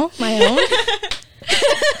don't know, my own.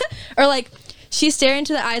 Or like, she stared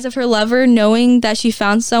into the eyes of her lover, knowing that she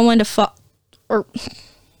found someone to fall, or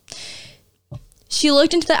she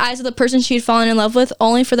looked into the eyes of the person she'd fallen in love with,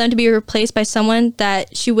 only for them to be replaced by someone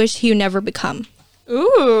that she wished he would never become.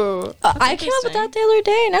 Ooh. I came up with that the other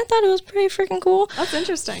day, and I thought it was pretty freaking cool. That's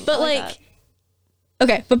interesting. But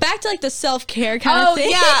okay, but back to like the self-care kind of thing.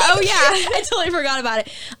 Yeah. Oh yeah. I totally forgot about it.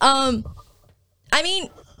 I mean,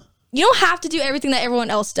 you don't have to do everything that everyone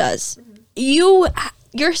else does.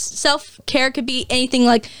 Your self-care could be anything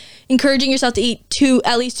like encouraging yourself to eat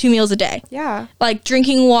at least 2 meals a day. Yeah. Like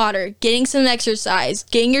drinking water, getting some exercise,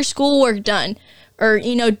 getting your schoolwork done, or,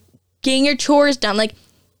 you know, getting your chores done. Like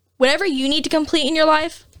whatever you need to complete in your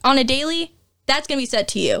life on a daily, that's going to be set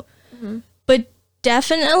to you. But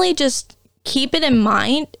definitely just keep it in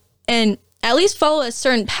mind and at least follow a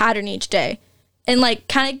certain pattern each day, and like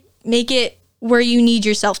kind of make it where you need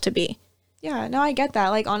yourself to be. Yeah, no, I get that.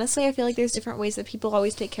 Like, honestly, I feel like there's different ways that people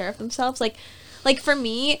always take care of themselves. Like for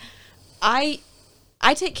me, I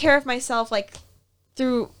take care of myself, like,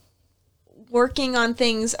 through working on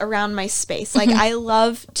things around my space. Like, I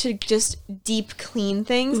love to just deep clean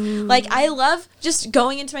things. Like, I love just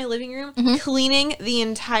going into my living room, cleaning the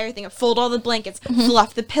entire thing. I fold all the blankets,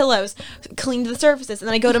 fluff the pillows, clean the surfaces, and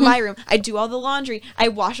then I go to my room. I do all the laundry. I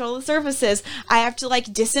wash all the surfaces. I have to,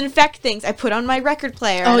 like, disinfect things. I put on my record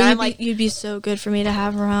player. Oh, and I'm like, you'd be so good for me to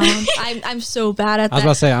have around. I'm so bad at that. I was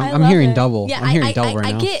about to say, I'm love hearing it. double. Yeah, I'm hearing double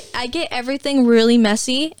right now. I get everything really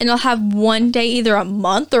messy, and I'll have one day, either a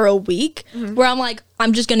month or a week, where I'm like,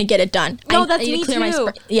 I'm just gonna get it done. No, I that's need me to clear too.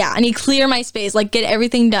 I need to clear my space, like get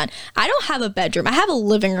everything done. I don't have a bedroom. I have a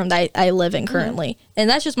living room that I live in currently, and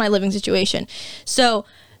that's just my living situation. So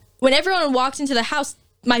when everyone walks into the house,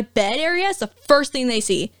 my bed area is the first thing they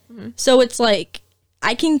see. So it's like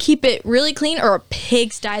I can keep it really clean, or a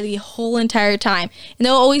pigsty the whole entire time. And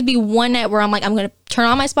there'll always be one night where I'm like, I'm gonna turn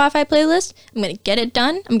on my Spotify playlist. I'm gonna get it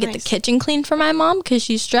done. I'm gonna get the kitchen clean for my mom because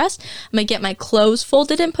she's stressed. I'm gonna get my clothes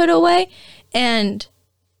folded and put away, and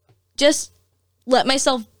just let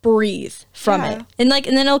myself breathe from it. And then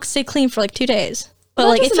it'll stay clean for like 2 days. But well,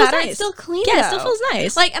 like it doesn't feels matter. nice. It's still clean. Yeah, though. it still feels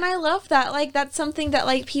nice. Like, and I love that. Like, that's something that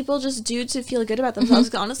like people just do to feel good about themselves.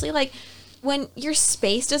 'Cause honestly, like, when your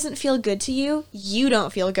space doesn't feel good to you, you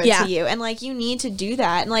don't feel good to you, and like you need to do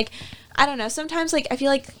that. And like, I don't know, sometimes like I feel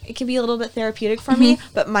like it can be a little bit therapeutic for me,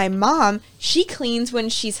 but my mom, she cleans when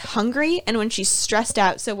she's hungry and when she's stressed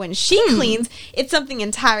out. So when she cleans, it's something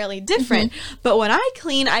entirely different. But when I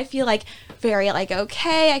clean, I feel like very like,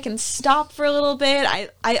 okay, I can stop for a little bit.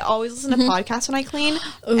 I always listen to podcasts when I clean,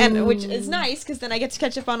 and which is nice because then I get to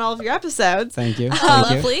catch up on all of your episodes. Thank you.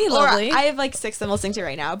 Lovely. Or I have like 6 I'm listening to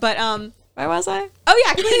right now, but where was I? Oh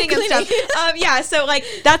yeah, cleaning and stuff. Yeah, so like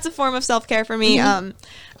that's a form of self-care for me.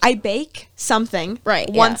 I bake something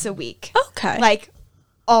once a week. Okay. Like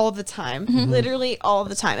all the time. Literally all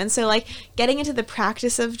the time. And so like getting into the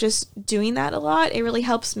practice of just doing that a lot, it really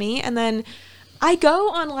helps me. And then I go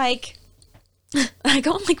on like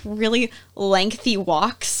really lengthy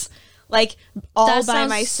walks. Like all That by sounds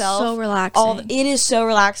myself. so relaxing. It is so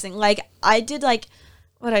relaxing. Like I did like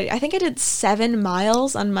I think I did 7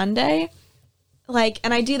 miles on Monday. Like,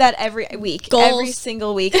 and I do that every week, every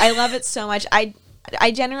single week. I love it so much. I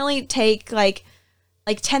generally take like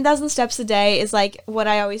 10,000 steps a day is like what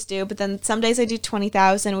I always do, but then some days I do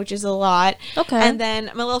 20,000, which is a lot. Okay. And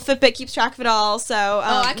then my little Fitbit keeps track of it all. So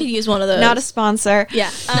I could use one of those. Not a sponsor.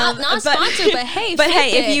 Yeah. Not a sponsor, but hey, but Fitbit.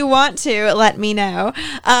 hey, if you want to, let me know.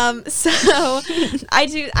 So I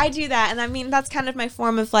do that, and I mean that's kind of my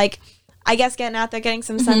form of like, I guess getting out there, getting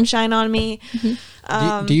some sunshine on me.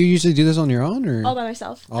 Do you usually do this on your own or all by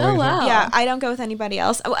myself? Oh wow. Yeah, I don't go with anybody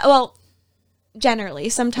else. Well, generally,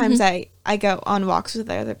 sometimes I go on walks with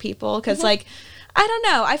other people because like I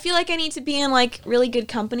don't know. I feel like I need to be in like really good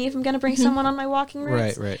company if I'm gonna bring someone on my walking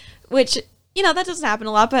routes. Right. Which that doesn't happen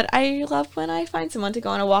a lot, but I love when I find someone to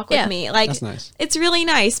go on a walk with me. Like that's nice. It's really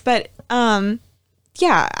nice, but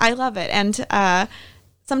yeah, I love it. And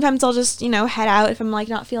sometimes I'll just, head out if I'm like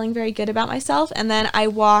not feeling very good about myself. And then I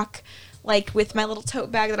walk like with my little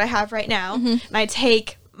tote bag that I have right now. And I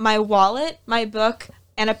take my wallet, my book,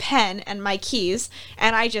 and a pen and my keys.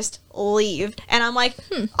 And I just leave. And I'm like,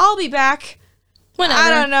 I'll be back. Whenever. I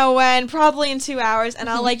don't know when, probably in 2 hours. And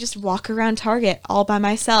I'll like just walk around Target all by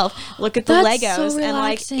myself, look at the Legos. So and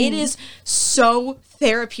like, it is so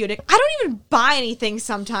therapeutic. I don't even buy anything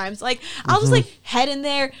sometimes. Like I'll just like head in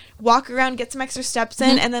there, walk around, get some extra steps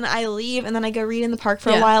in, and then I leave, and then I go read in the park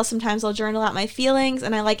for a while. Sometimes I'll journal out my feelings,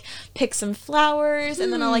 and I like pick some flowers,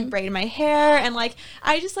 and then I'll like braid my hair, and like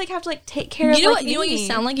I just like have to like take care of You know like, what you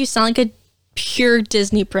sound like? You sound like a pure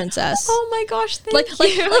Disney princess. Oh my gosh, thank you.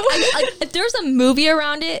 If there's a movie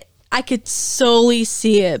around it, I could solely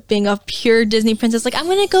see it being a pure Disney princess. Like, I'm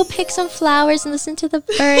gonna go pick some flowers and listen to the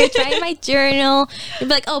birds, write my journal. You'd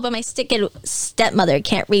be like, oh, but my stepmother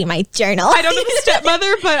can't read my journal. I don't have a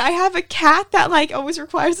stepmother, but I have a cat that like always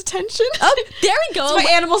requires attention. Oh, there we go. It's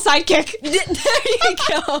my animal sidekick. There you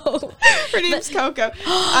go. Her name's Coco.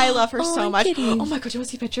 I love her so much. Kidding. Oh my god, do you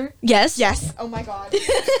want to see a picture? Yes. Yes. Oh my god.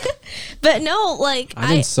 But no, like I've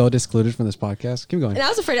been so discluded from this podcast. Keep going. And I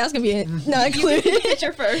was afraid I was gonna be not included.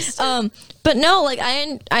 Picture first. But no, like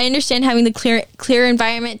I understand having the clear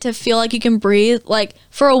environment to feel like you can breathe. Like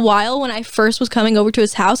for a while when I first was coming over to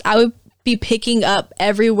his house, I would be picking up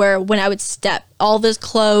everywhere when I would step, all of his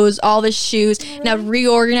clothes, all of his shoes, and I would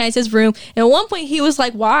reorganize his room. And at one point he was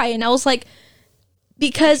like, why? And I was like,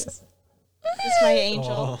 because This is my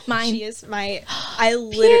angel. Mine. She is my I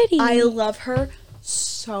love her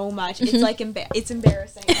so so much. It's like it's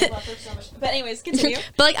embarrassing. I love her so much. But anyways, continue.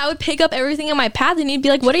 But like I would pick up everything in my path and he'd be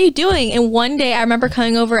like, what are you doing? And one day I remember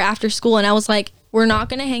coming over after school and I was like, we're not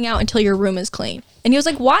going to hang out until your room is clean. And he was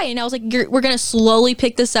like, why? And I was like, we're going to slowly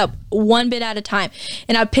pick this up one bit at a time.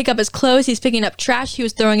 And I'd pick up his clothes. He's picking up trash. He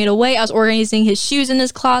was throwing it away. I was organizing his shoes in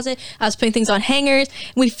his closet. I was putting things on hangers.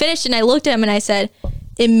 And we finished and I looked at him and I said,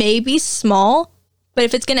 it may be small, but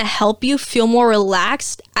if it's going to help you feel more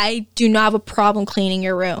relaxed, I do not have a problem cleaning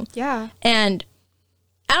your room. Yeah. And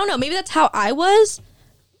I don't know, maybe that's how I was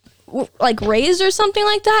like raised or something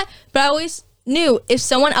like that. But I always knew if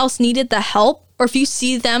someone else needed the help, or if you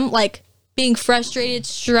see them like being frustrated,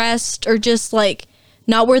 stressed, or just like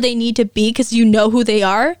not where they need to be because you know who they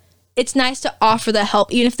are, it's nice to offer the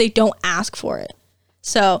help even if they don't ask for it.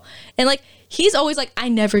 So, and like he's always like, I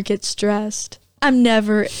never get stressed. I'm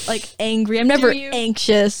never like angry. I'm never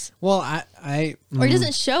anxious. Well, I or he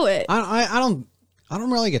doesn't show it. I don't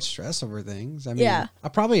really get stressed over things. I mean, Yeah. I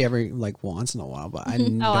probably every like once in a while, but I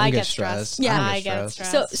don't get stressed. Yeah, I I get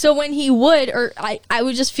stressed. So when he would, or I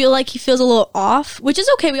would just feel like he feels a little off, which is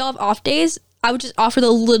okay. We all have off days. I would just offer the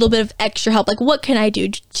little bit of extra help. Like, what can I do?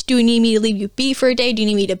 Do you need me to leave you be for a day? Do you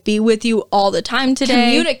need me to be with you all the time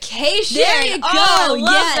today? Communication. There you go. Oh, I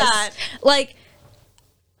love yes. that. Like,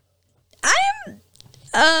 I'm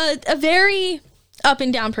a very up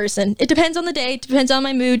and down person. It depends on the day. Depends on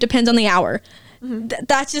my mood. Depends on the hour.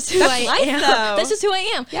 That's just who I am. That's just who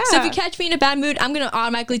I am. Yeah. So if you catch me in a bad mood, I'm going to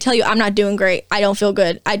automatically tell you I'm not doing great. I don't feel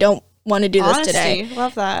good. I don't want to do this today.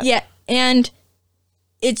 Love that. Yeah. And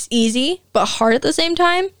it's easy, but hard at the same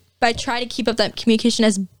time. But I try to keep up that communication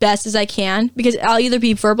as best as I can because I'll either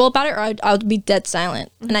be verbal about it or I'll be dead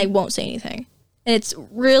silent and I won't say anything. And it's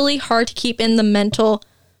really hard to keep in the mental,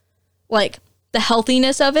 like the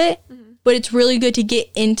healthiness of it. But it's really good to get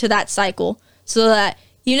into that cycle so that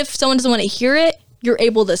even if someone doesn't want to hear it, you're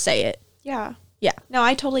able to say it. Yeah. Yeah. No,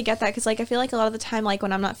 I totally get that because, like, I feel like a lot of the time, like,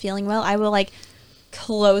 when I'm not feeling well, I will, like,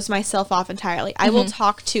 close myself off entirely. I will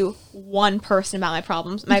talk to one person about my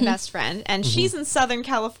problems, my best friend, and she's in Southern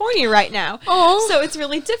California right now. Oh. So it's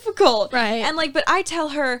really difficult. Right. And, like, but I tell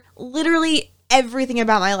her literally everything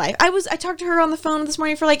about my life. I talked to her on the phone this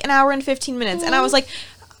morning for, like, an hour and 15 minutes, and I was like,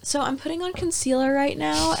 so I'm putting on concealer right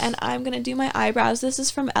now and I'm going to do my eyebrows. This is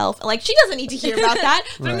from e.l.f. Like, she doesn't need to hear about that.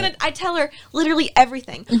 But Right. I tell her literally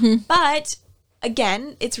everything. But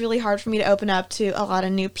again, it's really hard for me to open up to a lot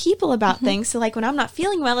of new people about things. So like when I'm not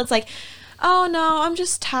feeling well, it's like, oh no, I'm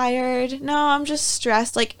just tired. No, I'm just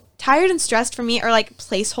stressed. Like tired and stressed for me are like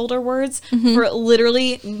placeholder words for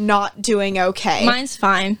literally not doing okay. Mine's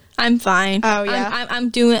fine. I'm fine. Oh, yeah?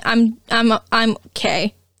 I'm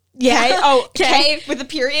okay. Yeah. Oh, okay. With a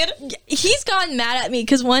period. He's gotten mad at me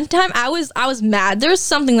because one time I was mad. There was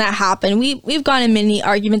something that happened. We've gotten in many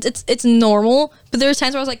arguments. It's normal, but there was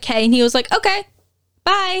times where I was like, "Okay," and he was like, "Okay,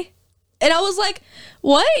 bye," and I was like,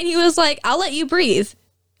 "What?" And he was like, "I'll let you breathe.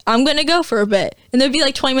 I'm gonna go for a bit." And there'd be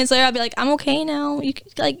like 20 minutes later, I'd be like, "I'm okay now. You can,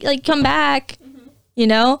 like come back," you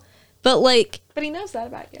know. But like, But he knows that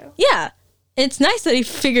about you. yeah. It's nice that he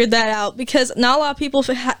figured that out because not a lot of people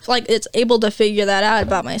it's able to figure that out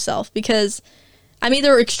about myself because I'm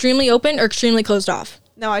either extremely open or extremely closed off.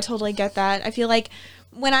 No, I totally get that. I feel like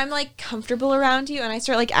when I'm like comfortable around you and I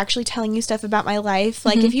start like actually telling you stuff about my life,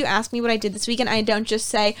 like if you ask me what I did this weekend, I don't just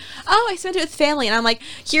say, oh, I spent it with family. And I'm like,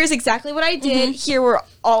 here's exactly what I did. Here were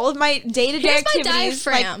all of my day-to-day Here's my activities.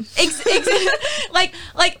 diaphragm. Like,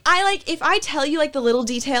 if I tell you like the little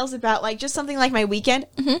details about like just something like my weekend,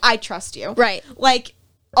 I trust you. Right. Like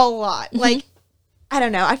a lot. Like, I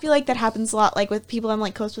don't know. I feel like that happens a lot like with people I'm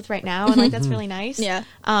like close with right now. And like, that's really nice. Yeah.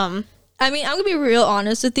 I mean, I'm going to be real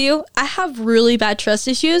honest with you. I have really bad trust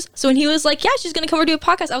issues. So when he was like, yeah, she's going to come over to a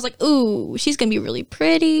podcast, I was like, ooh, she's going to be really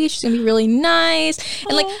pretty. She's going to be really nice.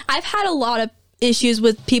 And like, I've had a lot of issues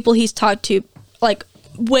with people he's talked to, like,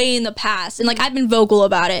 way in the past. And like, I've been vocal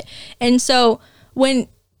about it. And so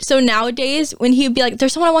nowadays, when he would be like,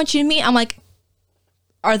 there's someone I want you to meet, I'm like,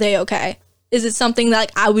 are they okay? Is it something that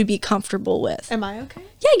like I would be comfortable with? Am I okay?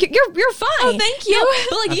 Yeah, you're fine. Oh, thank you. No,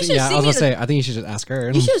 but like you should see me. I think you should just ask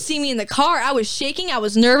her. You should have seen me in the car. I was shaking. I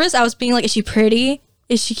was nervous. I was being like, is she pretty?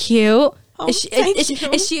 Is she cute? Oh,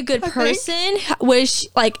 is she a good person?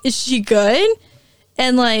 Is she good?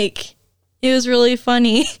 And like, it was really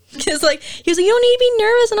funny because like he was like, you don't need to be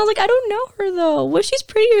nervous, and I was like, I don't know her though. What if she's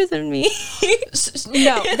prettier than me?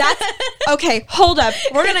 No, that's okay. Hold up,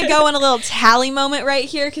 we're gonna go in a little tally moment right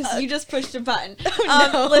here because you just pushed a button.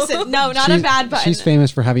 no. Listen, no, not a bad button. She's famous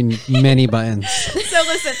for having many buttons. So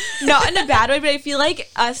listen, not in a bad way, but I feel like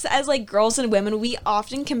us as like girls and women, we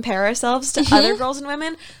often compare ourselves to other girls and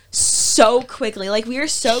women so quickly. Like, we are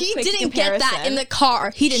so He quick to didn't get that comparison. in the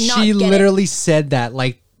car. He did not She get it. literally said that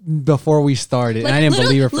like before we started, and I didn't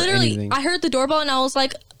believe her for anything. I heard the doorbell and I was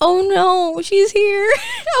like, oh no, she's here.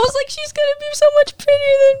 I was like, she's gonna be so much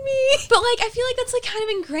prettier than me. But, like, I feel like that's, like, kind of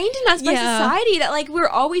ingrained in us by society that, like, we're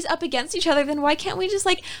always up against each other. Then why can't we just,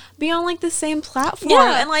 like, be on, like, the same platform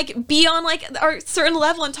and, like, be on, like, our certain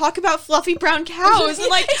level and talk about fluffy brown cows and,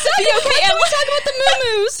 like, exactly. be okay and talk about the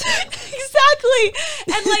moo-moos. Exactly.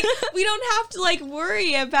 And, like, we don't have to, like,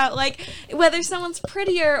 worry about, like, whether someone's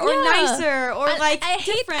prettier or nicer or, like,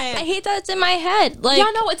 different. I hate that it's in my head. Like, yeah,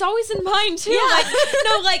 no, it's always in mine too. Yeah. Like,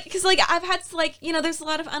 no, like, because like I've had to, like, you know, there's a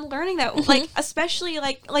lot of unlearning that like especially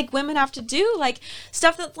like women have to do, like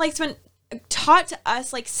stuff that like's been taught to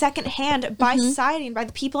us like secondhand by society and by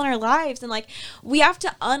the people in our lives, and like we have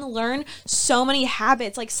to unlearn so many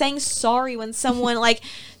habits, like saying sorry when someone like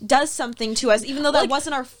does something to us, even though that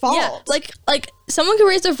wasn't our fault. Yeah, like someone could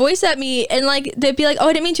raise their voice at me and like they'd be like, "Oh,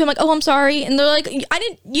 I didn't mean to." I'm like, "Oh, I'm sorry," and they're like, you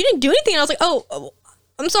didn't do anything." And I was like, "Oh,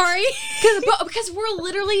 I'm sorry." Because we're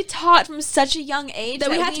literally taught from such a young age that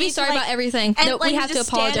we have to be sorry about everything. And that like, we have to just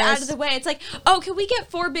apologize. stand out of the way. It's like, oh, can we get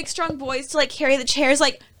 4 big strong boys to like carry the chairs?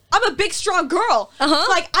 Like, I'm a big strong girl.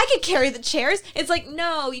 Like, I could carry the chairs. It's like,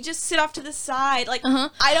 no, you just sit off to the side. Like,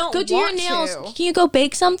 I don't go do your nails. To. Can you go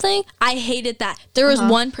bake something? I hated that. There was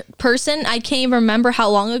one person, I can't even remember how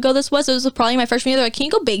long ago this was. It was probably my freshman year. They're like, "Can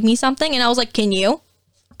you go bake me something?" And I was like, "Can you?"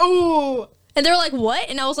 Oh. And they were like, "What?"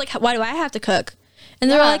 And I was like, "Why do I have to cook?" And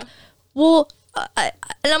they were like, "Well," and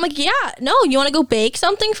I'm like, "Yeah, no, you want to go bake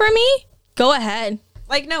something for me? Go ahead."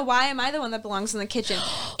 Like, no, why am I the one that belongs in the kitchen?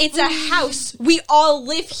 It's a house. We all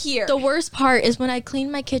live here. The worst part is when I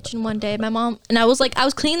cleaned my kitchen one day, my mom, and I was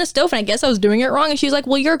cleaning the stove, and I guess I was doing it wrong. And she was like,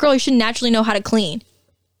 "Well, you're a girl. You should naturally know how to clean."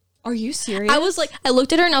 Are you serious? I was like, I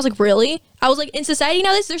looked at her and I was like, "Really?" I was like, in society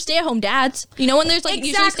nowadays, there's stay-at-home dads. You know, when there's like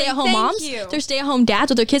usually stay-at-home moms, there's stay-at-home dads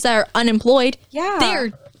with their kids that are unemployed. Yeah.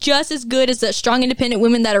 They're just as good as the strong, independent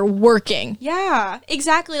women that are working. Yeah,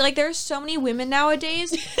 exactly. Like, there's so many women nowadays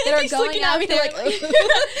that are going out there, like,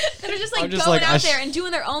 that are just like going out there and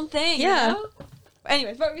doing their own thing. Yeah. You know?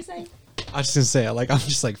 Anyways, what were you saying? I was just gonna say, like, I'm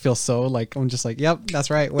just like feel so like I'm just like, yep, that's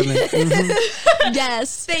right, women.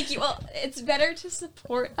 Yes, thank you. Well, it's better to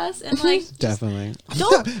support us and like definitely.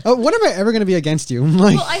 Don't. When am I ever gonna be against you?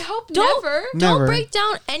 Like, well, I hope never. Don't break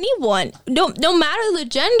down anyone. No matter the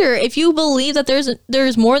gender. If you believe that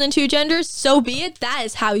there's more than 2 genders, so be it. That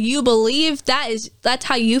is how you believe. That's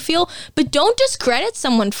how you feel. But don't discredit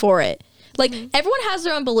someone for it. Like, everyone has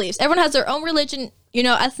their own beliefs. Everyone has their own religion. You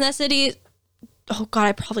know, ethnicity. Oh God,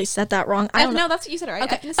 I probably said that wrong. I don't know. No, that's what you said, right?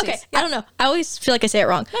 Okay. Yeah. I don't know. I always feel like I say it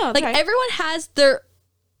wrong. No, like, everyone has their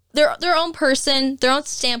own person, their own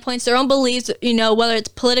standpoints, their own beliefs, you know, whether it's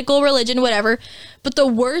political, religion, whatever. But the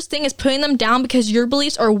worst thing is putting them down because your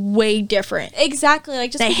beliefs are way different. Exactly.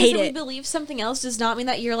 Like, just because we it. believe something else does not mean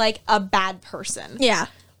that you're like a bad person. Yeah.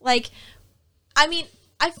 Like, I mean,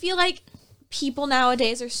 I feel like people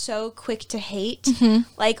nowadays are so quick to hate,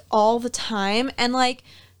 like, all the time. And like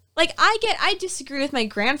I disagree with my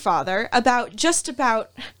grandfather about just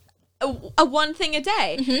about a one thing a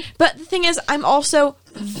day. But the thing is, I'm also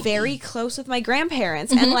very close with my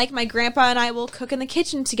grandparents, and like my grandpa and I will cook in the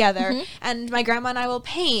kitchen together, and my grandma and I will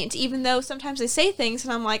paint, even though sometimes they say things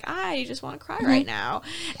and I'm like, I just want to cry right now.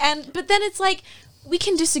 But then it's like, we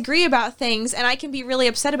can disagree about things and I can be really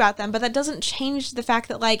upset about them, but that doesn't change the fact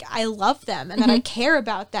that like I love them and that I care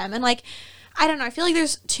about them. And like, I don't know, I feel like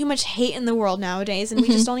there's too much hate in the world nowadays, and we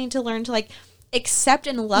just all need to learn to like accept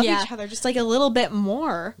and love each other just like a little bit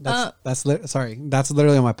more. That's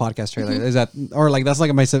literally on my podcast trailer. Is that, or like that's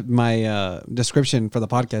like my description for the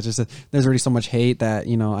podcast? Just that there's already so much hate that,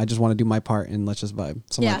 you know, I just want to do my part and let's just vibe.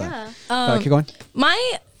 Something like that. Keep going.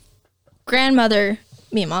 My grandmother,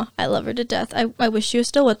 Mima, I love her to death. I wish she was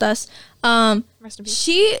still with us. Rest in peace.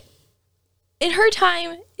 She, in her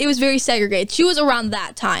time, it was very segregated. She was around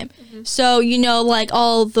that time. So, you know, like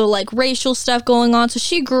all the like racial stuff going on. So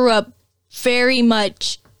she grew up very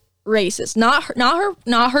much racist. Not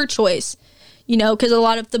her choice, you know, because a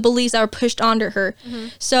lot of the beliefs that were pushed onto her.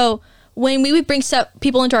 So when we would bring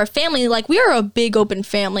people into our family, like, we are a big open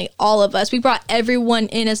family, all of us. We brought everyone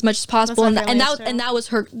in as much as possible, and that was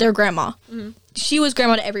their grandma. She was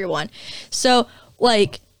grandma to everyone. So,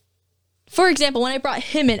 like, for example, when I brought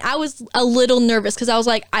him in, I was a little nervous because I was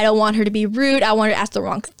like, I don't want her to be rude. I want her to ask the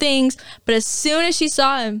wrong things. But as soon as she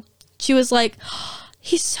saw him, she was like, oh,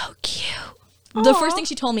 he's so cute. Aww. The first thing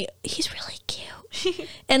she told me, he's really cute.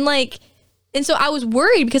 And so I was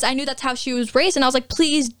worried because I knew that's how she was raised. And I was like,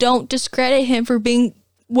 please don't discredit him for being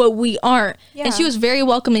what we aren't. Yeah. And she was very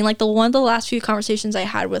welcoming. Like, one of the last few conversations I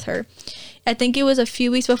had with her, I think it was a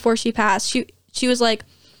few weeks before she passed. She was like,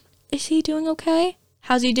 "Is he doing okay?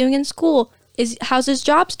 How's he doing in school? How's his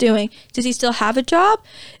jobs doing? Does he still have a job?"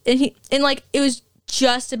 And like it was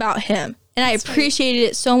just about him. And I appreciated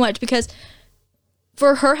it so much because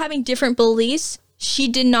for her having different beliefs, she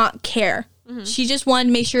did not care. She just wanted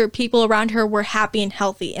to make sure people around her were happy and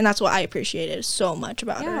healthy. And that's what I appreciated so much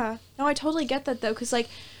about her. Yeah. No, I totally get that, though, because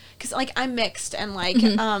I'm mixed, and, like,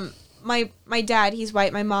 my dad, he's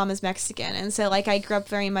white, my mom is Mexican, and so, like, I grew up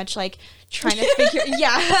very much, like, trying to figure,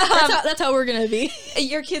 That's how we're going to be.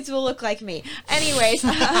 Your kids will look like me. Anyways,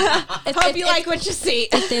 hope you like what you see.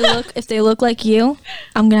 If they look like you,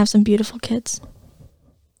 I'm going to have some beautiful kids.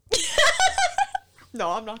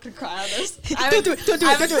 No, I'm not gonna cry on this. I haven't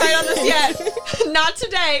cried on this yet. Not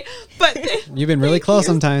today, but you've been really close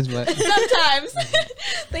sometimes, but sometimes.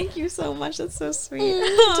 Thank you so much. That's so sweet.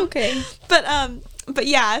 It's okay. But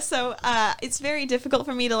yeah, so it's very difficult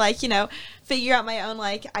for me to, like, figure out my own,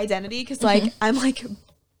 like, identity, because, like, I'm, like,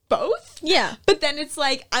 both. Yeah. But then it's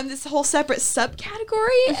like I'm this whole separate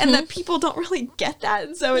subcategory, and that people don't really get that,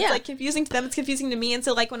 and so it's like confusing to them. It's confusing to me, and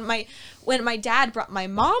so, like, when my dad brought my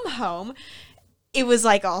mom home, it was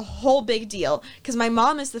like a whole big deal because my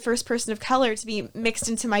mom is the first person of color to be mixed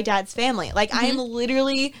into my dad's family. Like, I am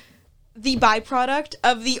literally the byproduct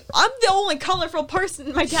of I'm the only colorful person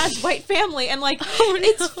in my dad's white family, and, like,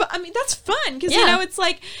 it's I mean, that's fun because it's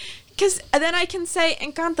like, because then I can say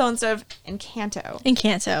Encanto instead of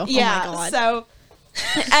Encanto. Yeah. Oh my God. So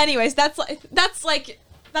anyways, that's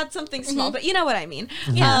something small, but you know what I mean.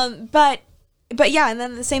 Yeah. But yeah, and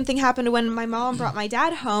then the same thing happened when my mom brought my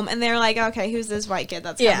dad home, and they're like, okay, who's this white kid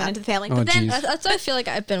that's coming into the family? Oh, but then that's what I feel like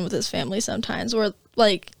I've been with his family sometimes, where,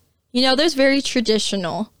 like, there's very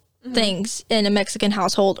traditional things in a Mexican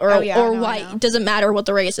household or white. It doesn't matter what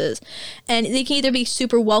the race is. And they can either be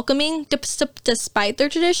super welcoming despite their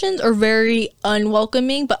traditions or very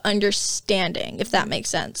unwelcoming but understanding, if that makes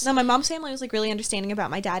sense. No, my mom's family was, like, really understanding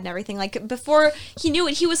about my dad and everything. Like, before he knew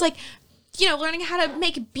it, he was, like, learning how to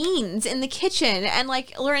make beans in the kitchen and,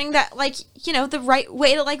 like, learning that, like, the right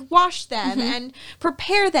way to, like, wash them and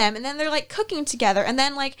prepare them. And then they're, like, cooking together. And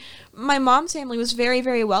then, like, my mom's family was very,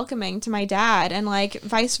 very welcoming to my dad, and, like,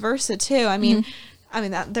 vice versa, too. I mean,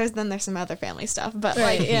 there's some other family stuff, but,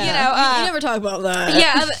 like, you never talk about that.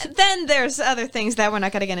 Yeah, then there's other things that we're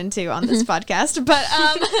not going to get into on this podcast. But,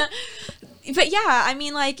 but yeah, I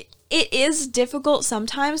mean, like, it is difficult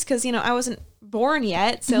sometimes because, I wasn't born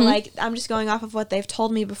yet, so like I'm just going off of what they've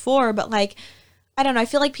told me before, but, like, I don't know, I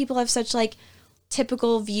feel like people have such, like,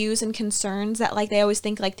 typical views and concerns that, like, they always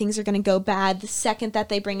think, like, things are going to go bad the second that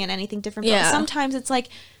they bring in anything different. But sometimes it's like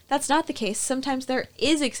that's not the case. Sometimes there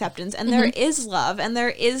is acceptance and there is love and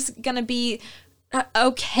there is going to be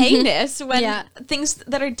okayness when things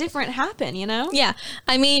that are different happen, Yeah.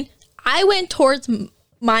 I mean, I went towards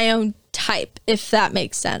my own type, if that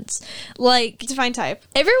makes sense. Like, define type.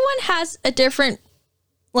 Everyone has a different,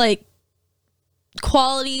 like,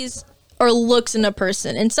 qualities or looks in a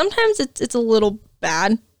person, and sometimes it's a little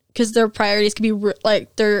bad because their priorities could be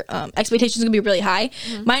their expectations could be really high.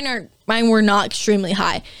 Mine were not extremely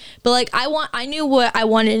high, but, like, I knew what I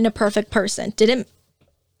wanted in a perfect person. Didn't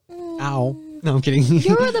Ow. No, I'm kidding.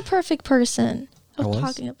 You're the perfect person. I was?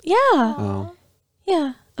 Talking about. Yeah. Oh.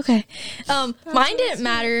 Yeah. Okay. Mine didn't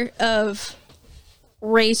matter of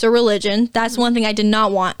race or religion. That's one thing I did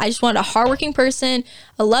not want. I just wanted a hardworking person,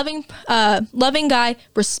 a loving guy,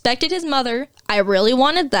 respected his mother. I really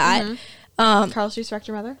wanted that. Carlos, do you respect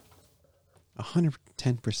your mother?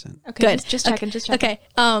 110%. Okay. Good. Just checking. Okay.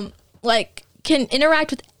 Like, can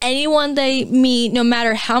interact with anyone they meet, no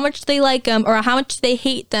matter how much they like them or how much they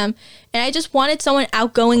hate them. And I just wanted someone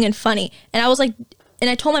outgoing and funny. And I was like, and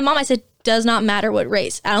I told my mom, I said, does not matter what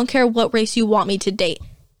race. I don't care what race you want me to date.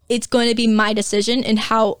 It's going to be my decision and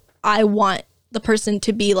how I want the person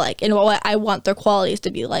to be like and what I want their qualities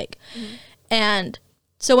to be like. And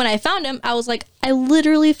so when I found him, I was like, I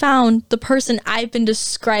literally found the person I've been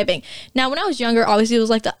describing. Now, when I was younger, obviously it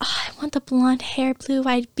was like I want the blonde hair,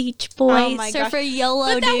 blue-eyed beach boy, surfer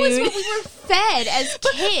yellow dude. But that was what we were fed as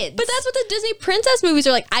kids. But that's what the Disney princess movies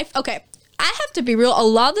are like. I have to be real. A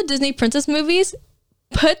lot of the Disney princess movies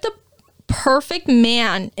put the perfect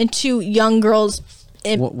man into young girls.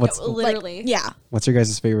 What's literally? Yeah. What's your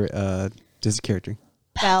guys' favorite Disney character?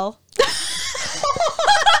 Belle.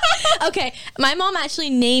 Okay, my mom actually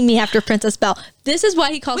named me after Princess Belle. This is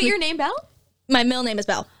why he calls me. Your name Belle? My middle name is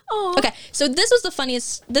Belle. Oh. Okay, so this is a funny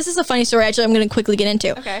story. Actually, I'm going to quickly get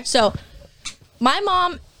into. Okay. So, my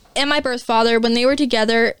mom and my birth father, when they were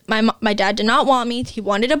together, my dad did not want me. He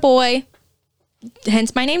wanted a boy,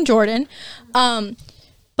 hence my name Jordan.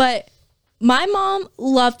 But my mom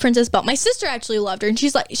loved Princess Belle. My sister actually loved her, and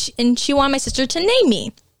she's like, she wanted my sister to name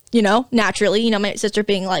me. You know, naturally. You know, my sister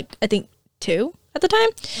being like, I think 2 at the time.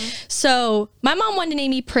 So my mom wanted to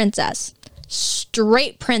name me Princess,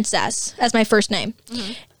 straight Princess as my first name,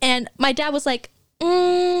 and my dad was like,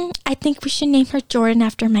 I think we should name her Jordan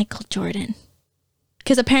after Michael Jordan,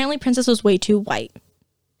 because apparently Princess was way too white.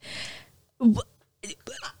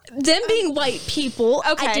 Them being white people,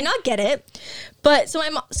 okay. I did not get it. But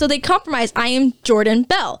so they compromised. I am Jordan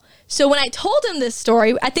Bell. So when I told him this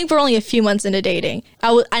story, I think we're only a few months into dating.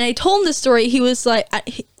 I told him this story. He was like,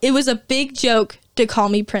 it was a big joke to call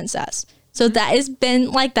me Princess. So that has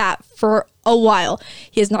been like that for a while.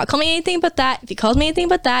 He has not called me anything but that. If he calls me anything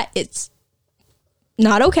but that, it's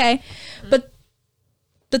not okay. But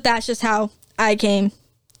that's just how I came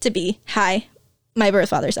to be. Hi, my birth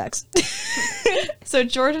father's ex. So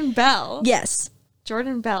Jordan Bell. Yes.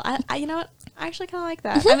 Jordan Bell. I you know what? I actually kind of like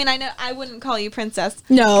that. I mean, I know I wouldn't call you Princess.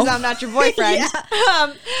 No. Because I'm not your boyfriend.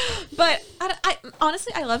 Yeah. But I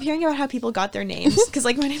honestly, I love hearing about how people got their names. Because,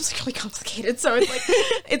 like, my name's really complicated. So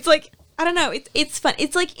it's like, I don't know. It's fun.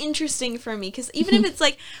 It's, like, interesting for me. Because even if it's,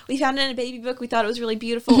 like, we found it in a baby book, we thought it was really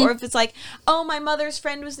beautiful. Or if it's, like, oh, my mother's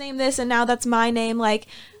friend was named this, and now that's my name. Like,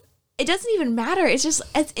 it doesn't even matter. It's just,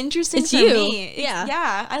 it's interesting it's for you. Me. Yeah.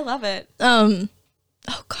 Yeah, I love it. Oh,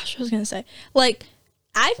 gosh, what was I going to say? Like,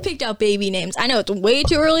 I've picked out baby names. I know it's way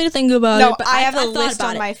too early to think about it, but I have a I've list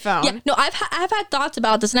on my phone. Yeah, no, I've had thoughts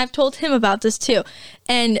about this, and I've told him about this too.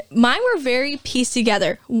 And mine were very pieced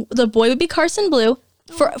together. The boy would be Carson Blue.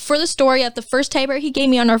 For the story of the first teddy bear he gave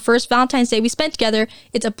me on our first Valentine's Day we spent together,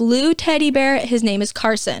 it's a blue teddy bear. His name is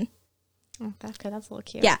Carson. Oh, that's good. That's a little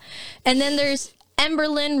cute. Yeah. And then there's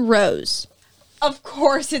Emberlyn Rose. Of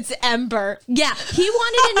course it's Ember. Yeah, he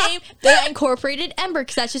wanted a name that incorporated Ember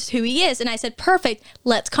because that's just who he is. And I said, perfect,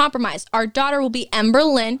 let's compromise. Our daughter will be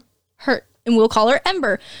Emberlyn, and we'll call her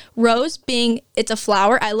Ember. Rose being, it's a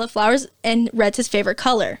flower. I love flowers, and red's his favorite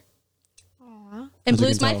color. Aww. And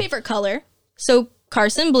blue's my favorite color. So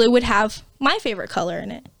Carson Blue would have my favorite color in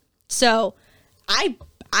it. So I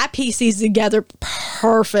piece these together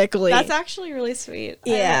perfectly. That's actually really sweet.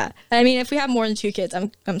 Yeah. I mean, if we have more than 2 kids,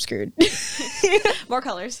 I'm screwed. More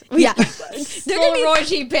colors. Yeah. They're going to be Roy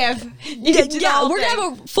G. Biv. Yeah, we're going to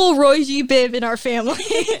have a full Roy G. Biv in our family.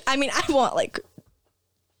 I mean, I want like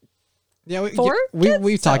 4 kids?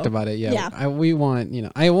 We've talked about it. Yeah. We want,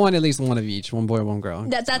 I want at least one of each, one boy, one girl.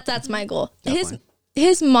 That's my goal. Definitely.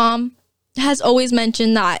 His mom has always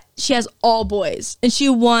mentioned that she has all boys, and she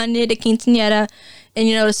wanted a quinceañera and,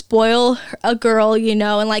 to spoil a girl,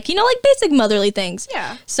 and like basic motherly things.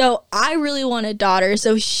 Yeah. So I really want a daughter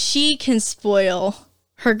so she can spoil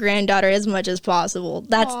her granddaughter as much as possible.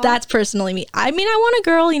 That's personally me. I mean, I want a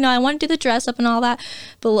girl, I want to do the dress up and all that,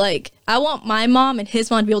 but like I want my mom and his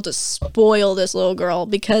mom to be able to spoil this little girl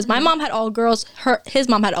because my mom had all girls, his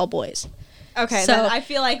mom had all boys. Okay, so I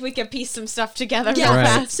feel like we could piece some stuff together.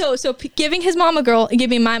 Yeah, right. So giving his mom a girl and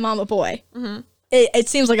giving my mom a boy, it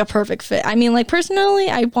seems like a perfect fit. I mean, like personally,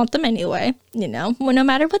 I want them anyway. No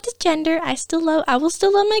matter what the gender, I will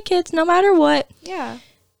still love my kids no matter what. Yeah.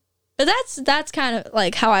 But that's kind of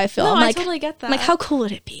like how I feel. No, I totally get that. I'm like, how cool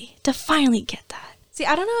would it be to finally get that? See,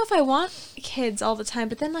 I don't know if I want kids all the time,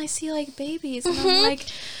 but then I see like babies, and I'm like,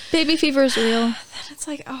 baby fever is real. Then it's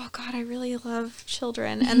like, oh God, I really love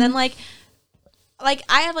children, and then like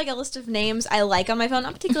I have like a list of names I like on my phone,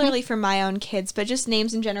 not particularly for my own kids, but just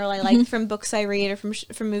names in general I like from books I read or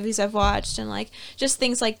from movies I've watched, and like just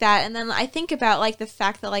things like that. And then I think about like the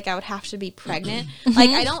fact that like I would have to be pregnant.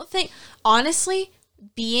 Like I don't think, honestly,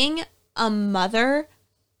 being a mother,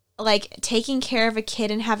 like taking care of a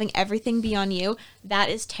kid and having everything be on you, that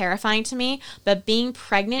is terrifying to me. But being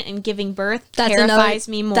pregnant and giving birth terrifies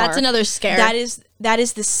me more. That's another scare. That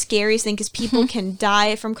is the scariest thing because people can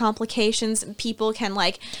die from complications. People can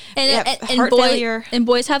like heart failure. And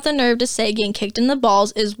boys have the nerve to say getting kicked in the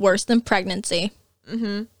balls is worse than pregnancy.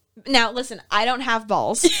 Mm-hmm. Now, listen, I don't have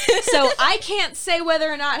balls, so I can't say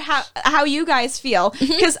whether or not how you guys feel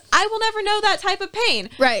because I will never know that type of pain.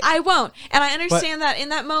 Right. I won't. And I understand that in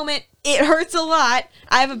that moment, it hurts a lot.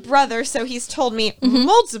 I have a brother, so he's told me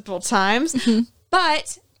multiple times,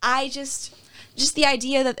 but I just the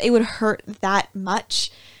idea that it would hurt that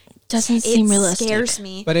much doesn't seem realistic. Scares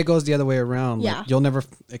me. But it goes the other way around. Yeah. Like, you'll never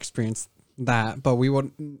experience that, but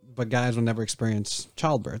guys will never experience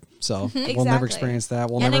childbirth, so we'll never experience that.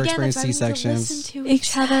 We'll never experience C-sections. Listen to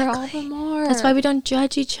each other all the more. That's why we don't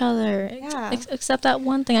judge each other. Yeah. Except that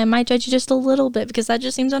one thing, I might judge you just a little bit because that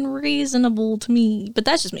just seems unreasonable to me. But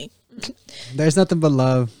that's just me. There's nothing but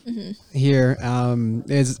love here.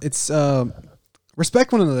 It's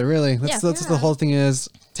respect one another, really. That's the whole thing is.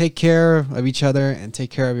 take care of each other and take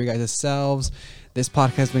care of your guys' selves. This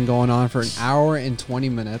podcast has been going on for an hour and 20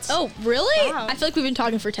 minutes. Oh, really? Wow. I feel like we've been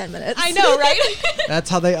talking for 10 minutes. I know, right? That's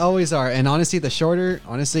how they always are. And honestly, the shorter,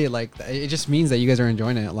 like, it just means that you guys are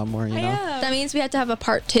enjoying it a lot more, you know? That means we have to have a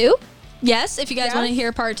part 2. Yes, if you guys Yes. want to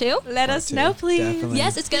hear part 2. Let us two, know, please. definitely.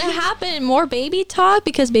 Yes, it's going to happen. More baby talk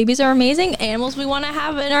because babies are amazing. Animals we want to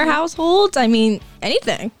have in our households. I mean,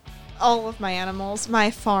 anything. All of my animals, my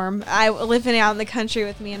farm. I live out in the country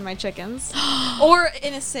with me and my chickens, or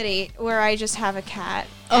in a city where I just have a cat.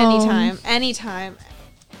 Anytime.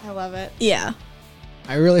 I love it. Yeah.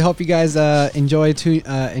 I really hope you guys enjoyed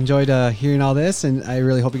hearing all this, and I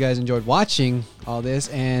really hope you guys enjoyed watching all this.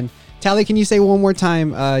 And Tally, can you say one more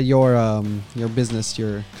time your business,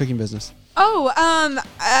 your cooking business?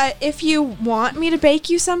 If you want me to bake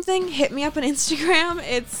you something, hit me up on Instagram.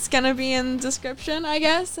 It's gonna be in the description, I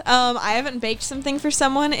guess. I haven't baked something for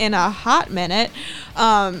someone in a hot minute.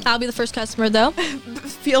 I'll be the first customer, though.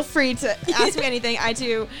 Feel free to ask me anything. I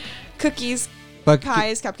do cookies,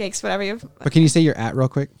 pies, cupcakes, whatever you. But can you say your @ real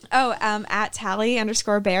quick? At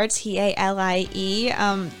Tally_Bear,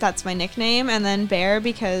 TALIE. That's my nickname, and then Bear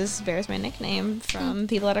because Bear's my nickname from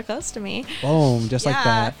people that are close to me. Boom, just like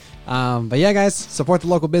that. But yeah, guys, support the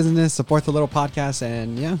local business, support the little podcast,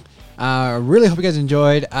 and yeah, really hope you guys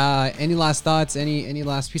enjoyed. Any last thoughts? Any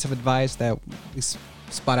last piece of advice that we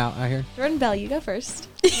spot out here? Jordan Bell, you go first.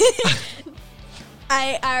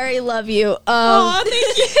 I already love you.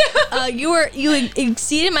 Thank you. You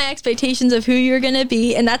exceeded my expectations of who you're gonna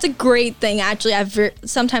be, and that's a great thing. Actually, I have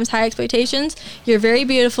sometimes high expectations. You're very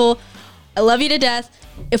beautiful. I love you to death.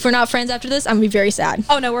 If we're not friends after this, I'm gonna be very sad.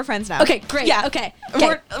 Oh no, we're friends now. Okay, great. Yeah, Okay.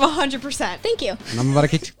 We're 100%. Thank you. And I'm about to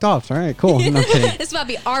get kicked off. All right, cool. No, I'm kidding. This is about to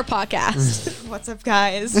be our podcast. What's up,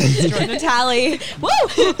 guys? It's Jordan and Tally. Woo!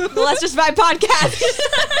 The Let's Just Vibe podcast.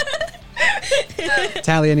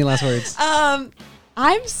 Tally, any last words?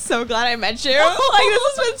 I'm so glad I met you. Like,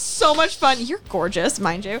 this has been so much fun. You're gorgeous,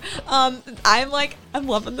 mind you. I'm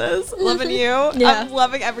loving this. Loving you. Yeah. I'm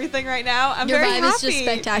loving everything right now. I'm Your very vibe happy. is just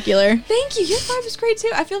spectacular. Thank you. Your vibe is great too.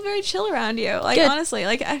 I feel very chill around you. Like, Good. honestly,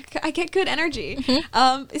 like I get good energy.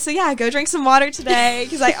 So yeah, go drink some water today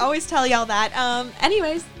because I always tell y'all that.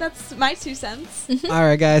 Anyways, that's my 2 cents. All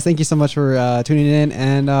right, guys, thank you so much for tuning in.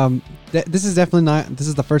 And this is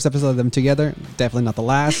the first episode of them together. Definitely not the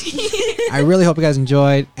last. I really hope you guys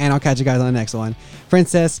enjoyed, and I'll catch you guys on the next one.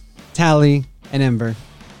 Princess, Tally, and Ember,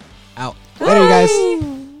 out. Later, you guys.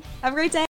 Have a great day.